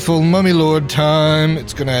untruthful mummy lord time.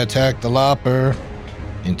 It's gonna attack the Lopper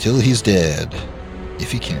until he's dead,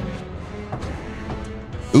 if he can.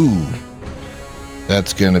 Ooh,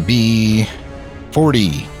 that's gonna be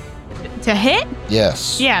 40. To hit?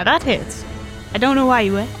 Yes. Yeah, that hits. I don't know why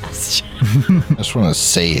you asked. I just want to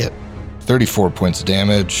say it. 34 points of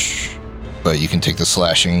damage, but you can take the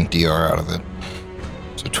slashing DR out of it.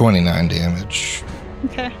 So 29 damage.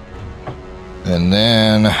 Okay. And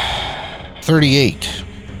then 38.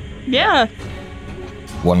 Yeah.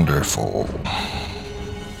 Wonderful.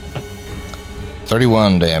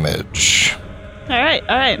 31 damage. All right.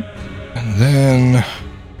 And then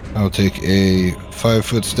I'll take a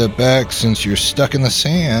 5-foot step back since you're stuck in the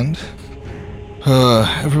sand.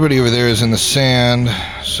 Everybody over there is in the sand,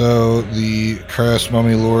 so the Crass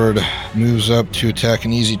Mummy Lord moves up to attack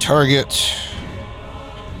an easy target.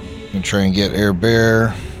 And try and get Air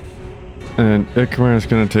Bear. And Ikmar is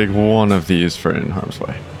going to take one of these for in harm's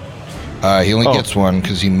way. He only gets one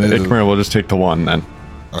because he moved. Ikmar will just take the one then.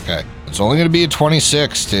 Okay. It's only going to be a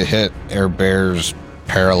 26 to hit Air Bear's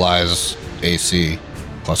paralyzed AC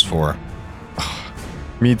plus 4.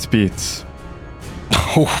 Meets beats.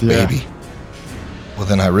 Oh, Yeah. baby. Well,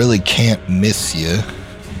 then I really can't miss you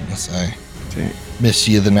unless I Dang. miss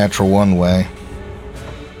you the natural one way.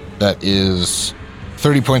 That is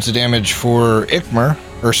 30 points of damage for Ikmar.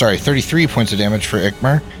 Or, sorry, 33 points of damage for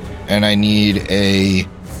Ikmar. And I need a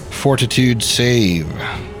fortitude save.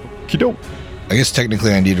 Kido. I guess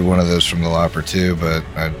technically I needed one of those from the Lopper too, but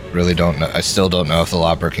I really don't know. I still don't know if the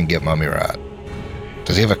Lopper can get Mummy Rot.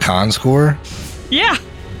 Does he have a con score? Yeah.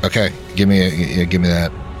 Okay, give me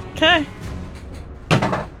that. Okay.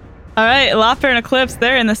 All right, Lopper and Eclipse,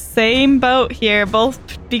 they're in the same boat here, both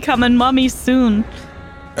becoming mummies soon.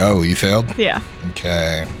 Oh, you failed? Yeah.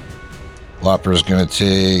 Okay. Lopper's gonna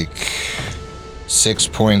take 6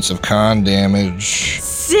 points of con damage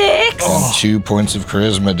 6? and 2 points of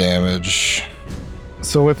charisma damage.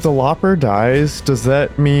 So if the Lopper dies, does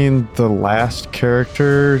that mean the last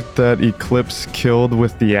character that Eclipse killed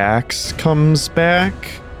with the axe comes back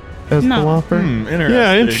as No. the Lopper? Interesting.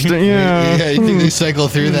 Yeah, interesting. Yeah. you think they cycle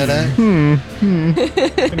through that act?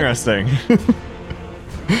 Interesting.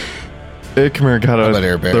 Ikmar got How about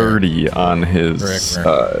Air a Bear? 30 on his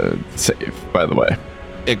For save, by the way.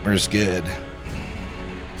 Ikmar's good.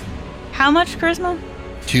 How much charisma?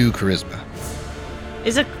 2 charisma.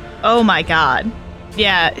 Is it? Oh my god.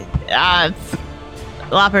 Yeah.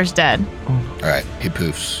 Lopper's dead. Alright, he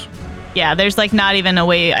poofs. Yeah, there's like not even a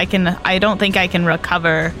way I don't think I can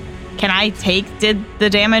recover. Can I did the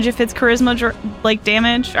damage if it's charisma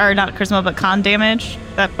damage? Or not charisma, but con damage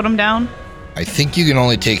that put him down? I think you can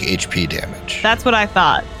only take HP damage. That's what I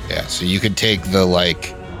thought. Yeah, so you could take the,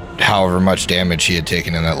 however much damage he had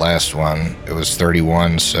taken in that last one. It was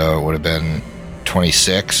 31, so it would have been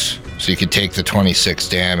 26. So you could take the 26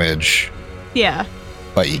 damage, Yeah.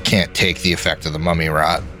 but you can't take the effect of the Mummy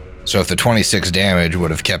Rot. So if the 26 damage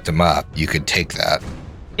would have kept him up, you could take that.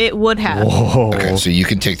 It would have. Whoa. Okay, so you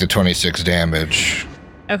can take the 26 damage.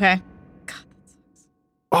 Okay.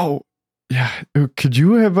 Oh, yeah. Could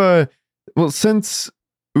you have well, since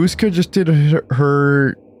Uska just did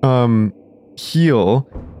her heal,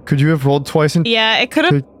 could you have rolled twice and Yeah, it could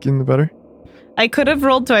have. taken the better? I could have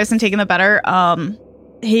rolled twice and taken the better.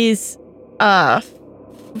 He's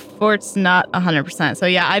Fort's not 100%. So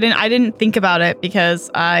yeah, I didn't think about it because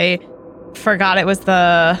I forgot it was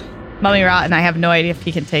the mummy rot, and I have no idea if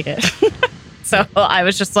he can take it. So I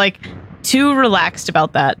was just like too relaxed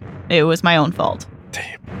about that. It was my own fault.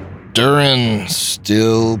 Durin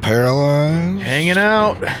still paralyzed. Hanging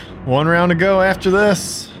out. 1 round to go after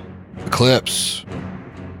this. Eclipse.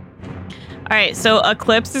 All right, so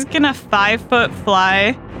Eclipse is gonna 5-foot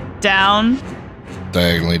fly down.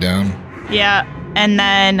 Diagonally down. Yeah, and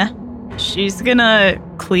then she's gonna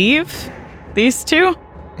cleave these two.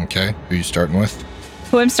 Okay. Who you starting with?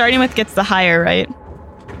 Who I'm starting with gets the higher, right?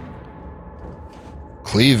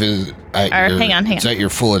 Cleave is at hang on. It's at your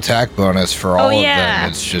full attack bonus for all of yeah. them.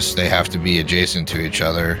 It's just they have to be adjacent to each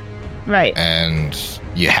other, Right. and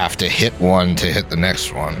you have to hit one to hit the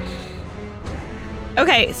next one.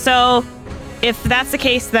 Okay, so if that's the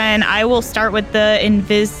case, then I will start with the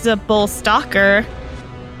invisible stalker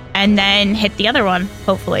and then hit the other one,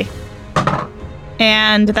 hopefully.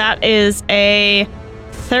 And that is a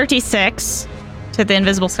 36 to the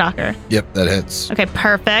invisible stalker. Yep, that hits. Okay,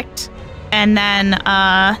 perfect. And then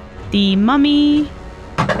the mummy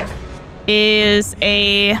is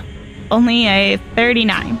only a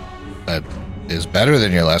 39. That is better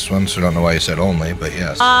than your last one, so I don't know why you said only, but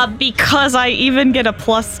yes. Because I even get a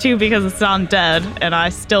 +2 because it's undead, and I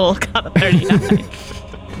still got a 39.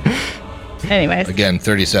 Anyways. Again,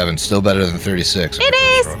 37, still better than 36.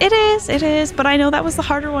 It is, but I know that was the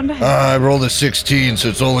harder one to hit. I rolled a 16, so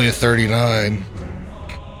it's only a 39.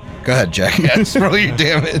 Go ahead, Jackass. Roll your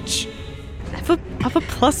damage. I have a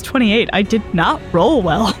 +28. I did not roll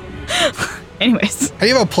well. Anyways. How do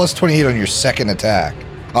you have a +28 on your second attack?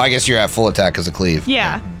 Oh, I guess you're at full attack as a cleave.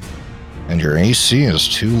 Yeah. And your AC is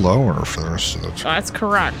 2 lower for the rest of the time. That's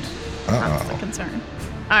correct. That's the Uh-oh. concern.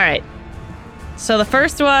 All right. So the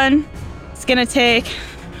first one is going to take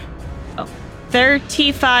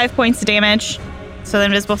 35 points of damage. So the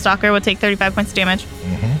invisible stalker will take 35 points of damage.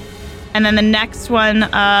 Mm-hmm. And then the next one,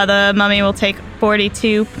 the mummy will take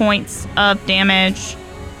 42 points of damage.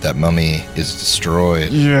 That mummy is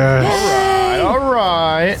destroyed. Yes. All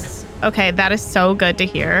right. Okay, that is so good to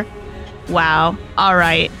hear. Wow. All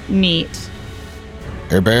right. Neat.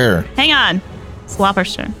 Bear. Hang on.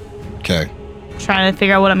 Slopper's turn. Okay. Trying to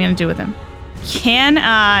figure out what I'm going to do with him. Can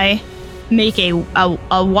I make a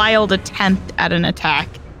wild attempt at an attack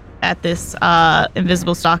at this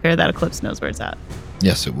invisible stalker that Eclipse knows where it's at?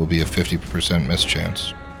 Yes, it will be a 50%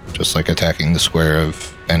 mischance. Just like attacking the square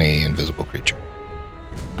of any invisible creature.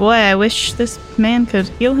 Boy, I wish this man could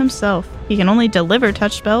heal himself. He can only deliver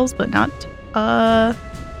touch spells, but not...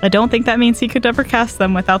 I don't think that means he could ever cast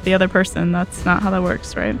them without the other person. That's not how that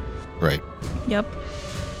works, right? Right. Yep.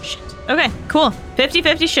 Shit. Okay, cool.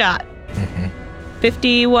 50-50 shot. Mm-hmm.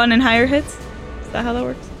 51 and higher hits? Is that how that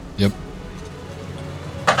works? Yep.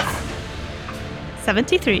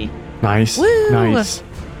 73. Nice. Woo! Nice.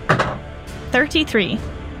 33.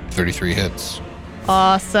 33 hits.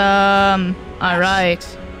 Awesome. All right.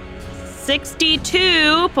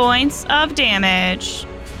 62 points of damage.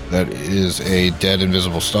 That is a dead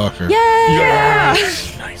invisible stalker. Yeah!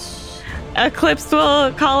 Nice. Eclipse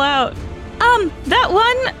will call out. That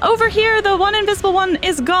one over here, the one invisible one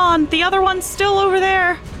is gone. The other one's still over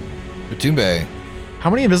there. Batumbe. How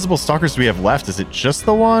many invisible stalkers do we have left? Is it just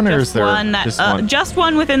the one, or is there one that, just one? just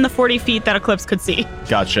one within the 40 feet that Eclipse could see.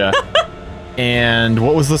 Gotcha. And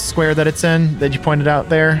what was the square that it's in that you pointed out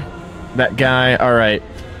there? That guy. All right.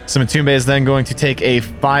 So Matumbe is then going to take a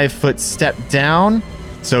 5-foot step down.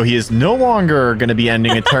 So he is no longer going to be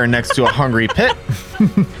ending a turn next to a hungry pit.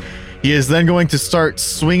 He is then going to start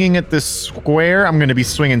swinging at this square. I'm going to be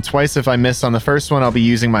swinging twice. If I miss on the first one, I'll be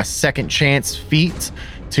using my second chance feat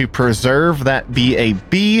to preserve that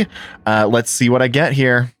BAB. Let's see what I get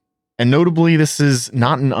here. And notably, this is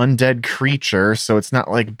not an undead creature, so it's not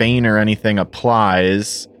like Bane or anything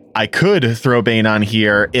applies. I could throw Bane on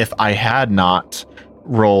here if I had not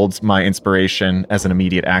rolled my inspiration as an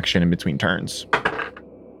immediate action in between turns.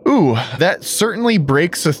 Ooh, that certainly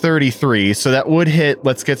breaks a 33, so that would hit.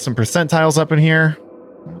 Let's get some percentiles up in here.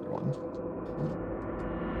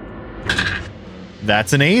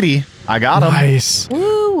 That's an 80. I got him. Nice.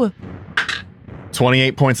 Woo!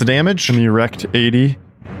 28 points of damage. An erect 80.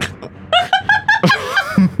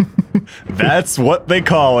 That's what they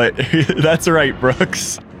call it. That's right,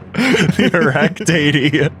 Brooks. The erect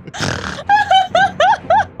 80.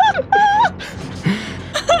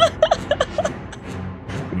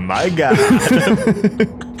 My God.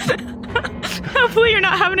 Hopefully you're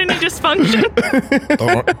not having any dysfunction.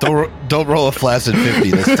 Don't roll a flaccid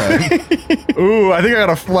 50 this time. Ooh, I think I got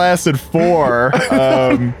a flaccid 4.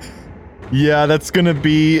 Yeah, that's going to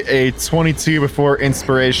be a 22 before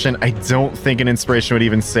inspiration. I don't think an inspiration would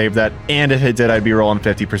even save that. And if it did, I'd be rolling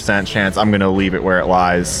 50% chance. I'm going to leave it where it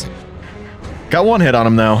lies. Got one hit on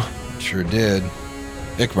him, though. Sure did.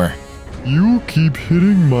 Ikmer. You keep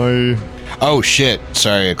hitting my... Oh, shit.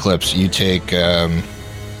 Sorry, Eclipse. You take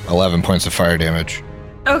 11 points of fire damage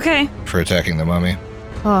Okay. for attacking the mummy.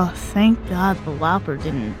 Oh, thank God the Lopper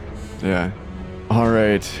didn't. Yeah. All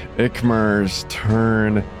right. Ikmer's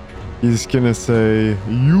turn. He's gonna say,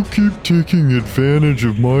 you keep taking advantage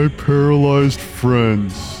of my paralyzed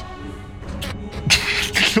friends.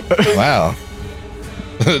 Wow.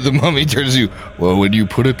 The mummy turns to you. Well, when you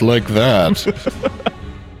put it like that,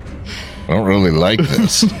 I don't really like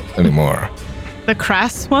this anymore. The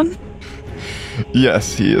crass one?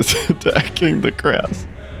 Yes, he is attacking the grass.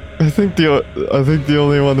 I think the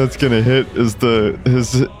only one that's gonna hit is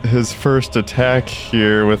his first attack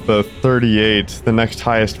here with a 38. The next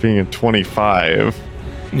highest being a 25.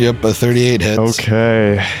 Yep, a 38 hits.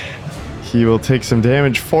 Okay, he will take some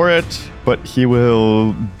damage for it, but he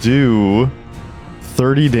will do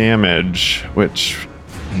 30 damage, which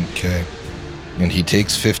Okay. And he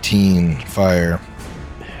takes 15 fire.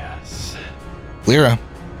 yes. Lyra,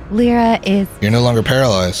 Lyra is you're no longer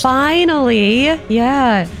paralyzed. finally,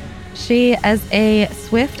 yeah. She, as a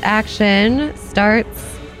swift action,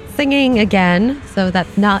 starts singing again, so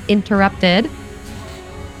that's not interrupted.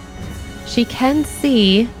 She can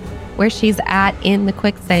see where she's at in the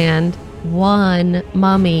quicksand, one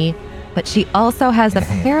mummy, but she also has a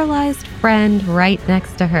paralyzed friend right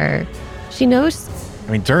next to her. She knows.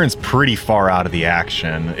 I mean, Durin's pretty far out of the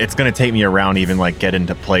action. It's going to take me around even like get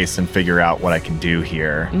into place and figure out what I can do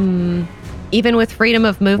here. Even with freedom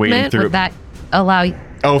of movement, through- would that allow you?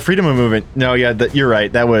 Oh, freedom of movement. No, yeah, you're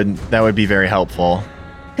right. That would be very helpful.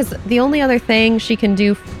 Because the only other thing she can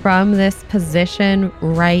do from this position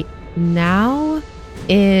right now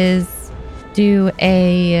is do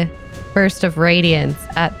a burst of radiance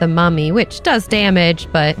at the mummy, which does damage,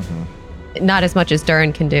 but not as much as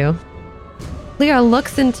Durin can do. Lyra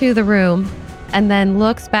looks into the room and then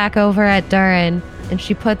looks back over at Durin, and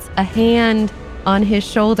she puts a hand on his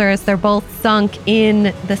shoulder as they're both sunk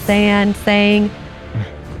in the sand, saying,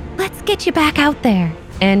 "Let's get you back out there."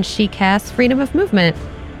 And she casts freedom of movement.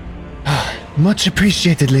 Much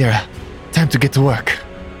appreciated, Lyra. Time to get to work.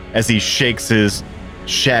 As he shakes his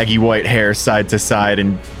shaggy white hair side to side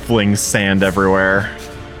and flings sand everywhere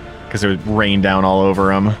because it would rain down all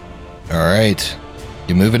over him. All right.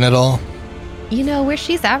 You moving at all? You know, where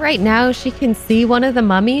she's at right now, she can see one of the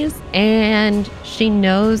mummies, and she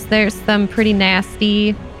knows there's some pretty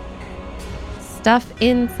nasty stuff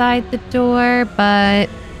inside the door, but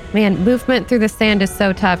man, movement through the sand is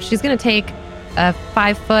so tough. She's going to take a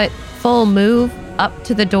 5-foot full move up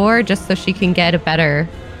to the door just so she can get a better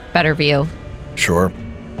view. Sure.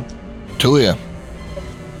 Tulia.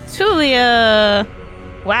 Tulia.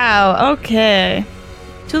 Wow, okay.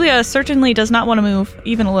 Tulia certainly does not want to move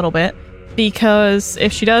even a little bit, because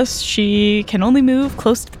if she does, she can only move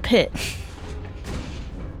close to the pit.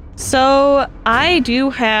 So I do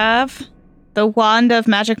have the Wand of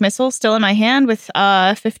Magic Missile still in my hand with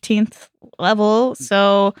 15th level,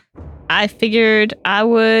 so I figured I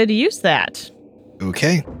would use that.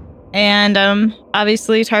 Okay. And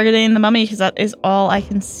obviously targeting the mummy because that is all I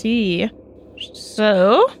can see.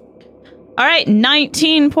 So, all right,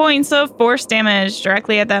 19 points of force damage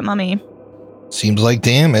directly at that mummy. Seems like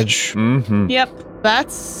damage. Mm-hmm. Yep,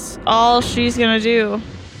 that's all she's gonna do.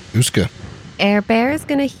 Uska. Air Bear is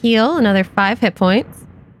going to heal another 5 hit points.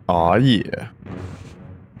 Aw, yeah.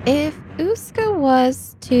 If Uska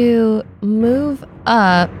was to move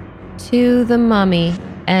up to the mummy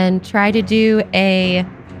and try to do a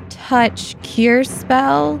touch cure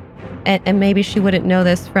spell, and maybe she wouldn't know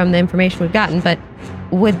this from the information we've gotten, but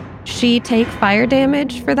would she take fire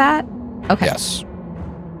damage for that? Okay. Yes.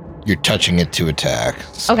 You're touching it to attack.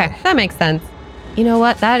 so- Okay, that makes sense. You know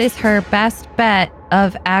what? That is her best bet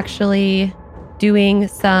of actually doing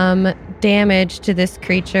some damage to this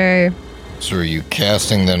creature. So are you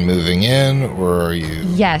casting then moving in, or are you...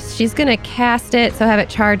 Yes, she's going to cast it, so have it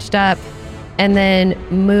charged up, and then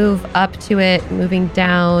move up to it, moving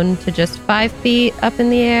down to just 5 feet up in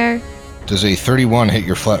the air. Does a 31 hit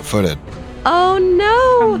your flat-footed? Oh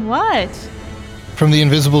no! From what? From the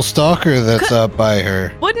invisible stalker that's up by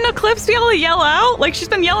her. Wouldn't Eclipse be able to yell out? Like, she's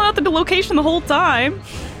been yelling out the location the whole time.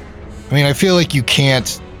 I mean, I feel like you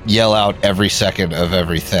can't yell out every second of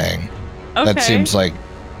everything. Okay. That seems like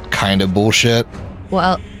kind of bullshit.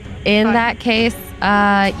 Well, in Fine. that case,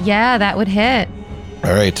 yeah, that would hit.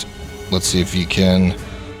 All right. Let's see if you can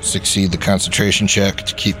succeed the concentration check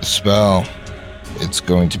to keep the spell. it's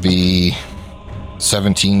going to be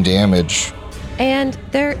 17 damage. And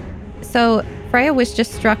so Freya was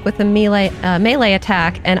just struck with a melee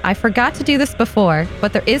attack, and I forgot to do this before,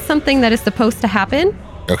 but there is something that is supposed to happen.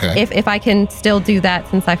 Okay. If I can still do that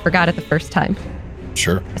since I forgot it the first time.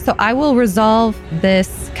 Sure. So I will resolve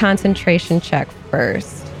this concentration check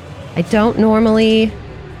first. I don't normally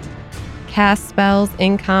cast spells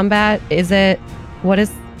in combat. She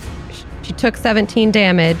took 17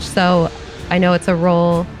 damage, so I know it's a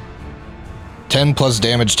roll. 10 plus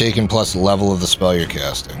damage taken plus level of the spell you're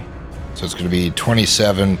casting. So it's going to be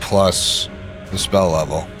 27 plus the spell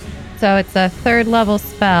level. So it's a 3rd level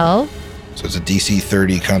spell. So it's a DC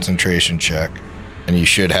 30 concentration check. And you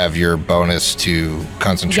should have your bonus to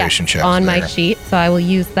concentration checks on there. my sheet, so I will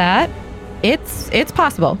use that. It's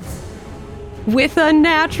possible. With a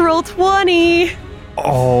natural 20.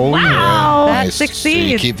 Oh, Wow. That Nice. So you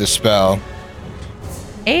succeeds. keep the spell.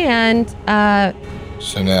 And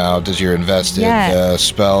So now, does your invested Yes.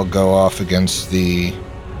 spell go off against the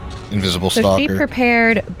invisible so she stalker?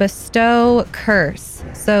 prepared Bestow Curse.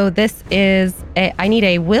 So this is I need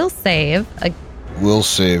a will save. Will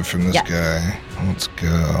save from this Yes. guy. Let's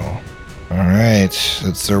go. All right,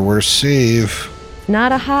 that's their worst save.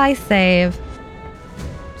 Not a high save.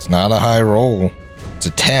 It's not a high roll. It's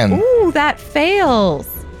a 10. Ooh, that fails.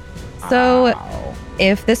 So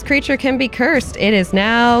if this creature can be cursed, it is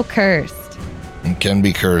now cursed. It can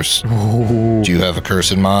be cursed. Ooh. Do you have a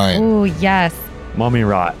curse in mind? Ooh, yes. Mummy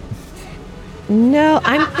rot. No,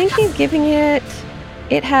 I'm thinking giving it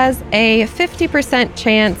has a 50%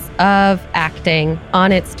 chance of acting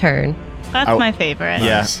on its turn. That's Oh. my favorite.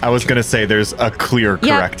 Yeah, I was going to say there's a clear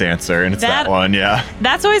Yeah. correct answer, and it's that That- one, yeah.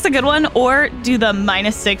 That's always a good one. Or do the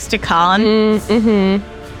 -6 to con.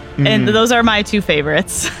 Mm-hmm. And those are my two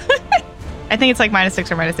favorites. I think it's like -6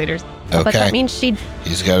 or -8. But that Okay, means she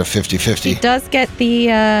he's got a 50-50. does get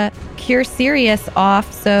the Cure Serious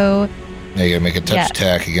off, so Now you gotta make a touch Yes.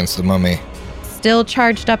 attack against the mummy. still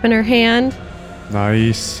charged up in her hand.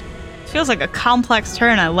 Nice. Feels like a complex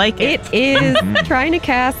turn. I like it. It is trying to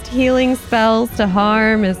cast healing spells to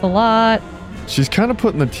harm is a lot. She's kind of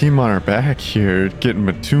putting the team on her back here, getting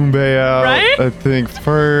Matumbe out, Right? I think,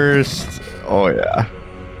 first. Oh, yeah.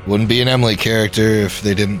 Wouldn't be an Emily character if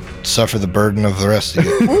they didn't suffer the burden of the rest of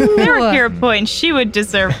you. There were Ooh, hero points. She would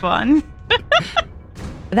deserve one.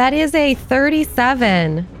 that is a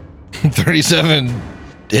 37. 37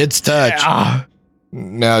 hits touch. Ah,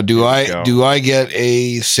 Now, do There you go. I get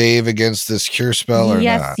a save against this cure spell or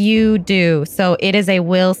Yes, not? you do. So it is a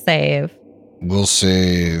will save. We'll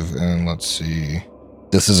save, and let's see.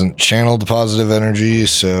 This isn't channeled positive energy,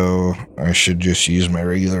 so I should just use my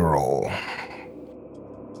regular roll.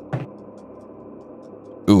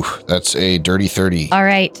 Ooh, that's a dirty 30. All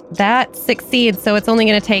right, that succeeds, so it's only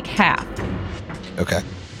going to take half. Okay.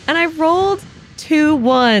 And I rolled 2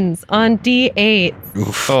 1s on D8.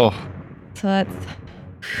 Oof. oh, So that's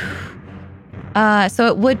so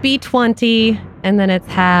it would be 20, and then it's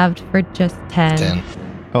halved for just 10. 10.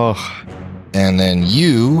 oh. And then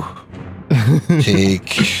you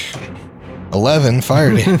take 11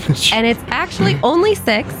 fire damage. And it's actually only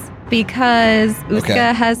 6 because Uska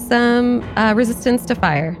Okay. has some resistance to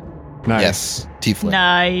fire. Nice. Yes, tiefling.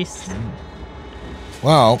 Nice.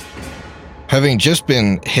 Well, having just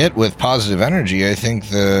been hit with positive energy, I think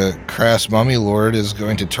the crass mummy lord is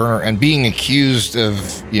going to turn and being accused of,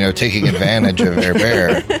 taking advantage of their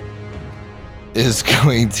bear is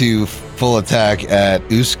going to full attack at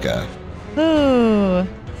Uska. Ooh.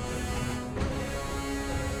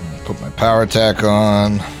 Put my power attack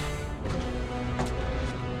on.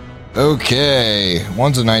 Okay,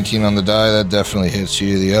 one's a 19 on the die. That definitely hits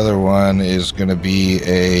you. The other one is going to be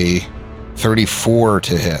a 34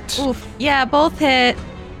 to hit. Oof. Yeah, both hit.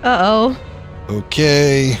 Uh-oh.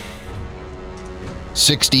 Okay.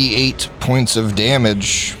 68 points of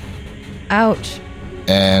damage. Ouch.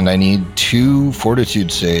 And I need 2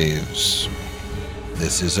 fortitude saves.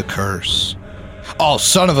 This is a curse. Oh,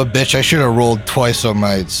 son of a bitch. I should have rolled twice on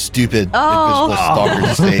my stupid Oh. invisible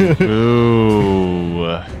stalker save. Ooh.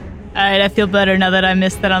 All right, I feel better now that I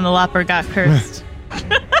missed that on the Lopper got cursed.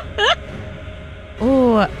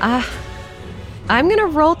 Ooh, I'm going to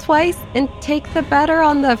roll twice and take the better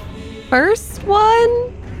on the first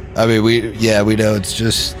one. I mean, we know it's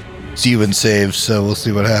just even saves, so we'll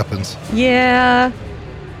see what happens. Yeah.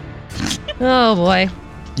 Oh, boy.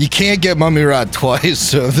 You can't get Mummy Rot twice,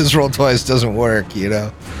 so if this roll twice doesn't work,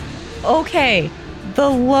 Okay. The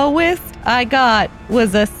lowest I got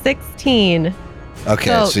was a 16. Okay,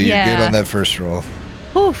 So, so you're yeah. good on that first roll.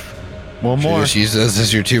 Oof. One Should more. just use those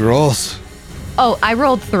as your 2 rolls. Oh, I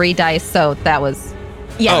rolled 3 dice, so that was...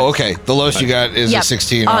 Yeah. Oh, okay. The lowest you got is Yep. a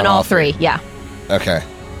 16 On all three. Yeah. Okay.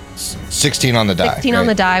 16 on the die. 16 on right?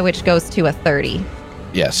 the die, which goes to a 30.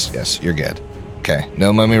 Yes, you're good. Okay.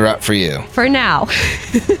 No mummy rot for you For now.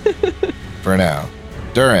 for now.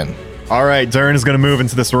 Durin. All right, Durin is going to move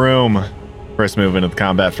into this room. First move into the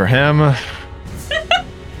combat for him.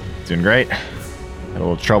 Doing great. Had a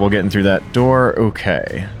little trouble getting through that door.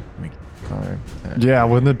 Okay. 5, 10. Yeah,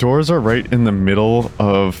 when the doors are right in the middle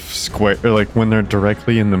of square, or like when they're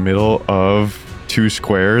directly in the middle of two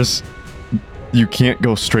squares, you can't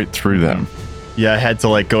go straight through them. Yeah, I had to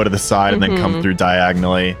like go to the side and then come through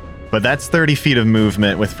diagonally. But that's 30 feet of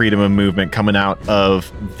movement with freedom of movement coming out of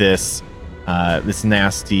this this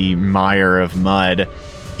nasty mire of mud.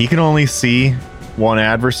 He can only see one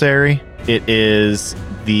adversary. It is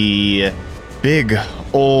the big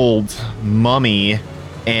old mummy,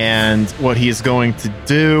 and what he is going to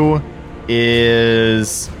do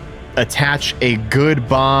is attach a good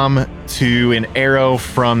bomb to an arrow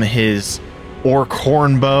from his orc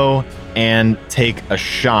hornbow and take a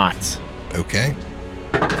shot. Okay.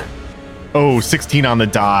 Oh, 16 on the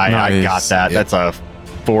die. I Nice. got that. Yep. That's a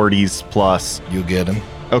 40s plus. You get him.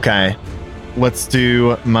 Okay. Let's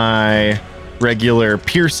do my regular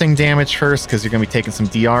piercing damage first, because you're going to be taking some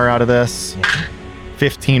DR out of this.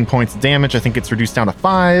 15 points of damage. I think it's reduced down to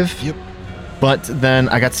 5. Yep. But then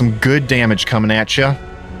I got some good damage coming at you.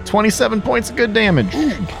 27 points of good damage.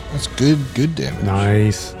 That's good damage.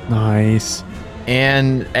 Nice.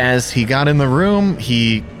 And as he got in the room,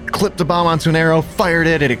 he clipped a bomb onto an arrow, fired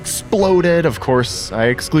it, it exploded. Of course, I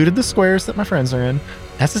excluded the squares that my friends are in.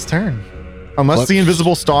 That's his turn. Unless What? the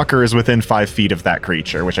invisible stalker is within 5 feet of that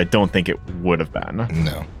creature, which I don't think it would have been.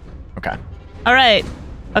 No. Okay. All right.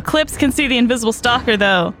 Eclipse can see the invisible stalker,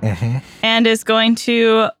 though, and is going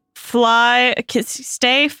to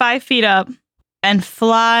stay 5 feet up and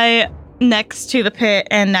fly next to the pit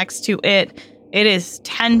and next to it. It is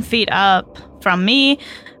 10 feet up from me.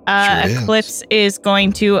 Sure is. Eclipse is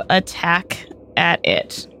going to attack at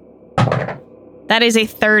it. That is a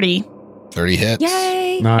 30. 30 hits.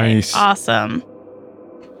 Yay. Nice. Awesome.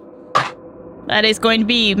 That is going to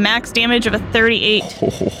be max damage of a 38.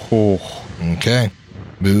 Okay.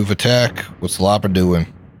 Move, attack. What's the Lopper doing?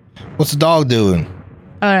 What's the dog doing?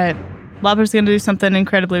 All right. Lopper's going to do something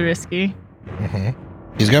incredibly risky.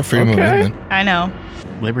 He's got freedom of Okay. movement. I know.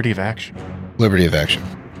 Liberty of action. Liberty of action.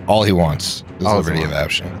 All he wants is All liberty he of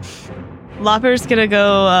action. Lopper's going to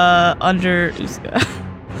go under Uska.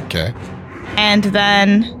 Okay. And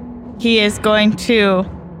then he is going to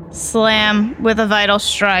slam with a vital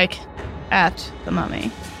strike at the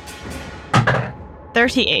mummy.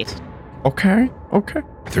 38. Okay.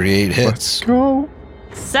 38 Let's hits. go.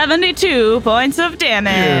 72 points of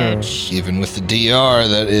damage. Even with the DR,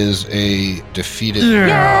 that is a defeated. Yay.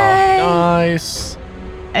 Nice.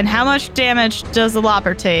 And how much damage does the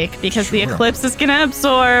Lopper take? Because the Sure. Eclipse is going to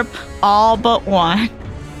absorb all but 1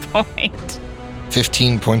 point.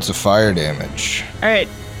 15 points of fire damage. All right.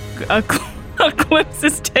 Eclipse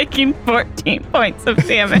is taking 14 points of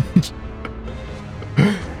damage.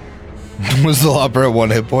 Was the Lopper at 1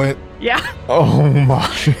 hit point? Yeah. Oh my.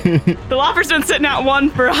 The Lopper's been sitting at 1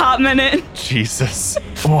 for a hot minute. Jesus.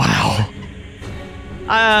 Wow.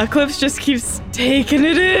 Eclipse just keeps taking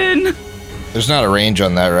it in. There's not a range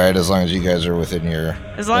on that, right? As long as you guys are within your.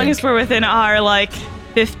 As long as we're within our,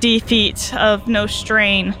 50 feet of no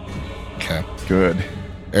strain. Okay. Good.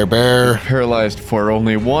 Air Bear. Paralyzed for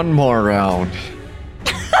only one more round.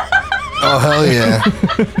 Oh, hell yeah.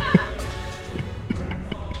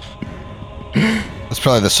 That's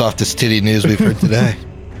probably the softest titty news we've heard today.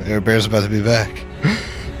 Air Bear's about to be back.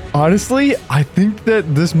 Honestly, I think that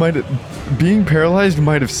being paralyzed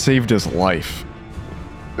might have saved his life.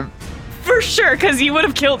 For sure, because you would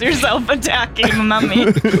have killed yourself attacking a mummy.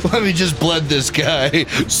 Let me just bled this guy.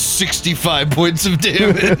 65 points of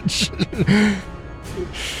damage.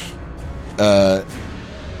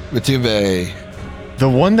 Matube. The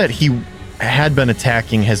one that he had been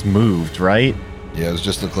attacking has moved, right? Yeah, it was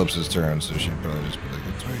just Eclipse's turn, so she'd probably just be like,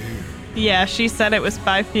 it's right here. Yeah, she said it was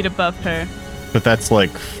 5 feet above her. But that's like...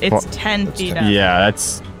 It's 10 That's feet 10. up. Yeah,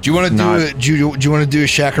 that's... Do you want to Not- do it? Do you want to do a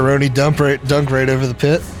shakaroni dunk right over the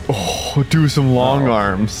pit? Oh, do some long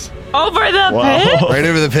arms. Over the Wow. pit? Right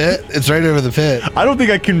over the pit? It's right over the pit. I don't think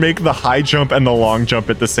I can make the high jump and the long jump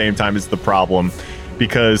at the same time is the problem.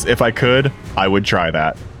 Because if I could, I would try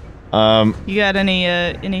that. You got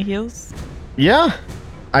any heals? Yeah,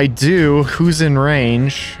 I do. Who's in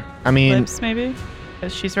range? I mean, Eclipse, maybe?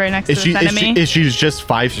 Because she's right next to is this she, enemy. is she just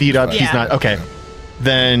 5 feet up? She's Yeah. not. Okay.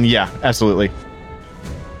 Then, yeah, absolutely.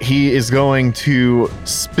 He is going to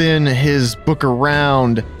spin his book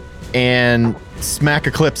around and smack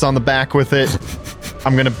Eclipse on the back with it.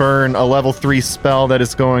 I'm going to burn a level 3 spell that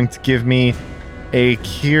is going to give me a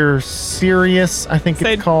Cure Serious, I think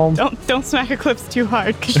it's called. Don't smack Eclipse too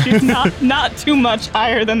hard, because she's not too much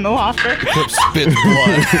higher than the Loffer. Eclipse spit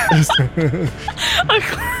blood.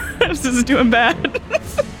 Eclipse is doing bad.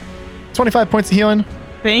 25 points of healing.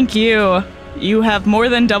 Thank you. You have more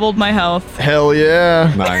than doubled my health. Hell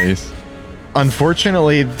yeah. Nice.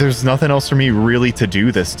 Unfortunately, there's nothing else for me really to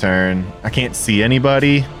do this turn. I can't see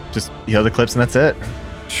anybody. Just heal the Eclipse and that's it.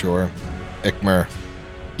 Sure. Ikmer,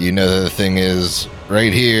 you know that the thing is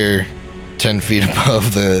right here, 10 feet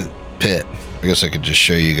above the pit. I guess I could just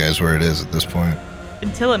show you guys where it is at this point.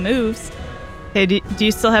 Until it moves. Hey, do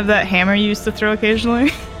you still have that hammer you used to throw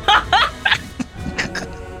occasionally?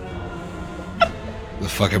 The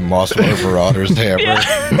fucking Moss Marauder's hammer.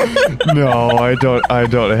 Yeah. No, I don't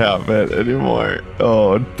have it anymore.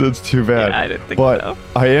 Oh, that's too bad. Yeah, I didn't think but so.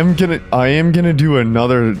 I am gonna do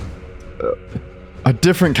another, a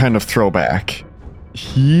different kind of throwback.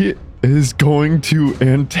 He is going to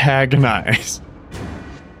antagonize.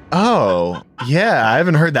 Oh, yeah. I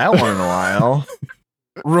haven't heard that one in a while.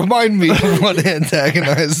 Remind me of what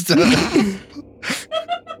Antagonize does.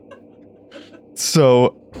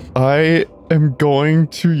 So I am going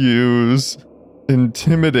to use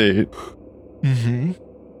Intimidate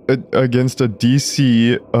against a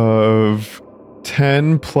DC of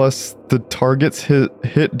 10 plus the target's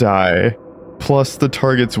hit die plus the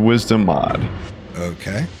target's wisdom mod.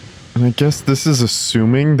 Okay. And I guess this is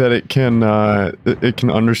assuming that it can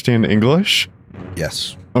understand English.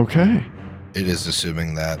 Yes. Okay. It is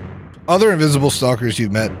assuming that. Other invisible stalkers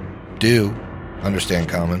you've met do understand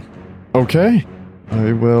common. Okay.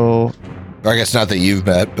 I will. Or I guess not that you've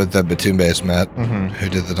met, but that Batumbe's met, Mhm. who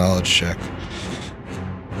did the knowledge check.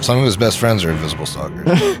 Some of his best friends are invisible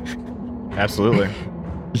stalkers. Absolutely.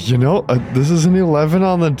 You know, this is an 11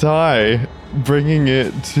 on the die, bringing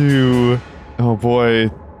it to, oh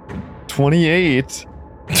boy, 28.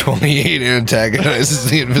 28 antagonizes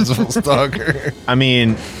the invisible stalker. I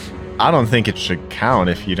mean, I don't think it should count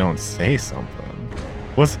if you don't say something.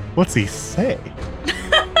 What's he say?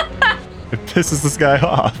 It pisses this guy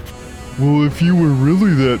off. Well, if you were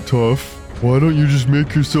really that tough, why don't you just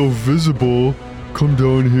make yourself visible, come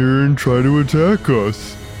down here and try to attack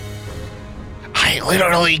us? I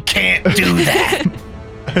literally can't do that.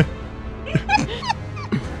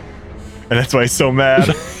 And that's why he's so mad.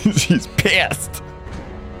 He's pissed.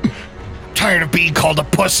 Tired of being called a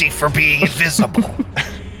pussy for being invisible.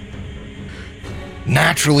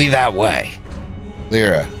 Naturally that way.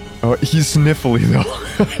 Lyra. Oh, he's sniffly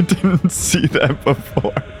though. I didn't see that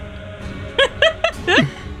before.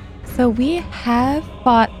 So we have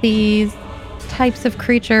fought these types of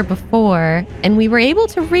creature before, and we were able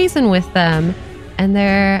to reason with them, and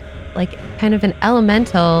they're like kind of an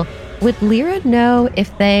elemental. Would Lyra know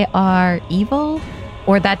if they are evil,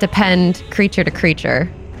 or that depend creature to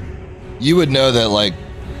creature? You would know that, like,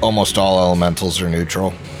 almost all elementals are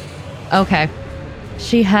neutral. Okay.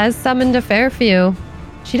 She has summoned a fair few.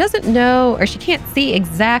 She doesn't know, or she can't see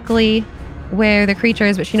exactly where the creature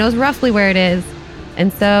is, but she knows roughly where it is.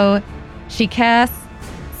 And so she casts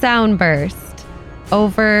Sound Burst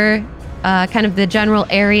over kind of the general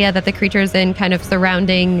area that the creature is in, kind of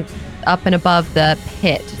surrounding up and above the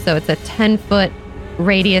pit. So it's a 10-foot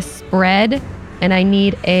radius spread, and I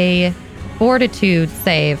need a Fortitude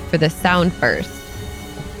save for the Sound Burst.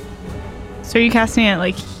 So are you casting it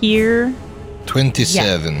like here?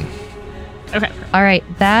 27. Okay. All right,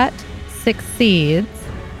 that succeeds.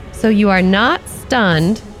 So you are not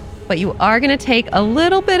stunned, but you are going to take a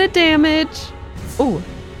little bit of damage. Ooh,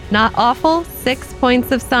 not awful. 6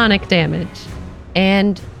 points of sonic damage.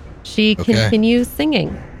 And she Okay. continues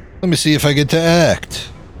singing. Let me see if I get to act.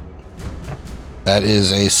 That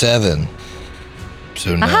is a 7.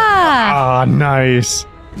 So no. Aha! Ah, nice.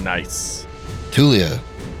 Nice. Tulia.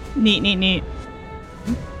 Neat.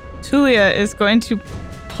 Tulia is going to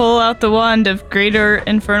pull out the wand of Greater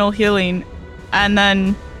Infernal Healing and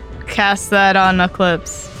then cast that on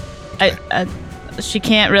Eclipse. She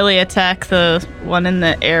can't really attack the one in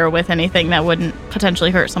the air with anything that wouldn't potentially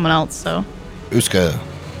hurt someone else, so. Uska.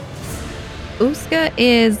 Uska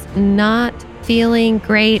is not feeling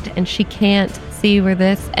great, and she can't see where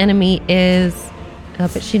this enemy is.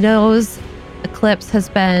 But she knows Eclipse has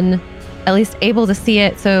been at least able to see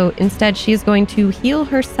it, so instead she's going to heal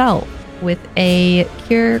herself with a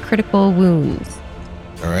Cure Critical Wounds.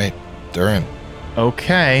 All right. Durin.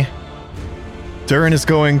 Okay. Durin is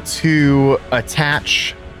going to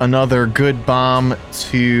attach another good bomb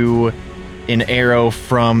to an arrow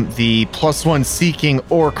from the +1 seeking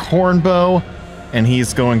orc hornbow and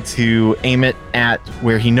he's going to aim it at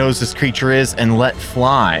where he knows this creature is and let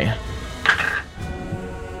fly.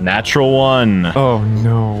 Natural 1. Oh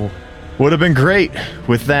no. Would have been great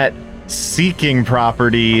with that seeking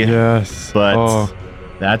property, Yes. but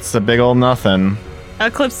that's a big old nothing.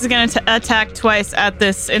 Eclipse is going to attack twice at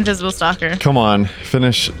this invisible stalker. Come on,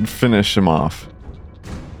 finish him off.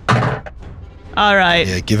 All right.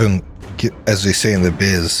 Yeah, as they say in the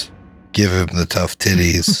biz, give him the tough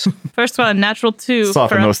titties. First one, natural 2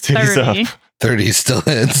 Soften for a those titties 30. up. 30 still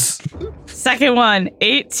hits. Second one,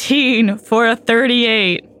 18 for a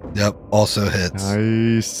 38. Yep, also hits.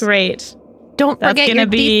 Nice. Great. Don't That's forget gonna your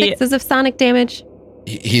be- D6s of sonic damage.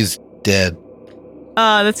 He's dead.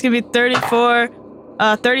 That's going to be 34,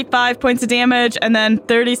 35 points of damage, and then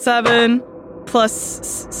 37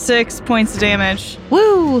 plus 6 points of damage.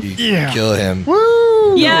 Woo! You kill him.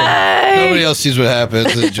 Woo! Yay! Nobody else sees what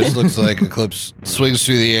happens. It just looks like Eclipse swings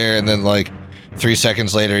through the air, and then 3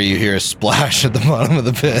 seconds later, you hear a splash at the bottom of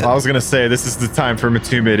the pit. I was going to say, this is the time for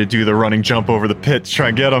Matume to do the running jump over the pit to try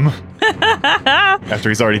and get him after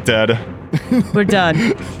he's already dead. We're done.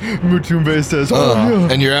 Mutumbe says,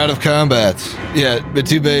 And you're out of combat. Yeah,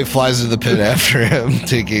 Mitube flies into the pit after him,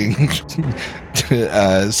 taking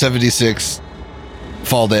 76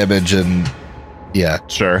 fall damage, and yeah.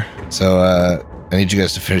 Sure. So I need you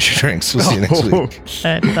guys to finish your drinks. We'll see you next week.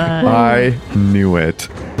 I knew it.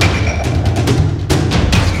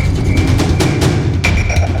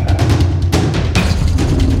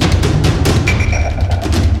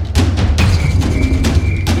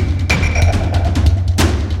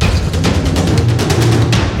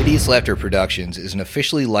 Hideous Laughter Productions is an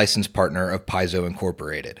officially licensed partner of Paizo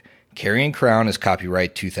Incorporated. Carrion Crown is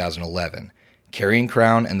copyright 2011. Carrion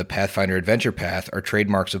Crown and the Pathfinder Adventure Path are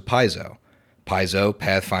trademarks of Paizo. Paizo,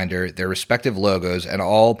 Pathfinder, their respective logos, and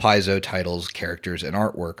all Paizo titles, characters, and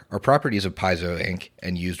artwork are properties of Paizo Inc.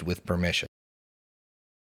 and used with permission.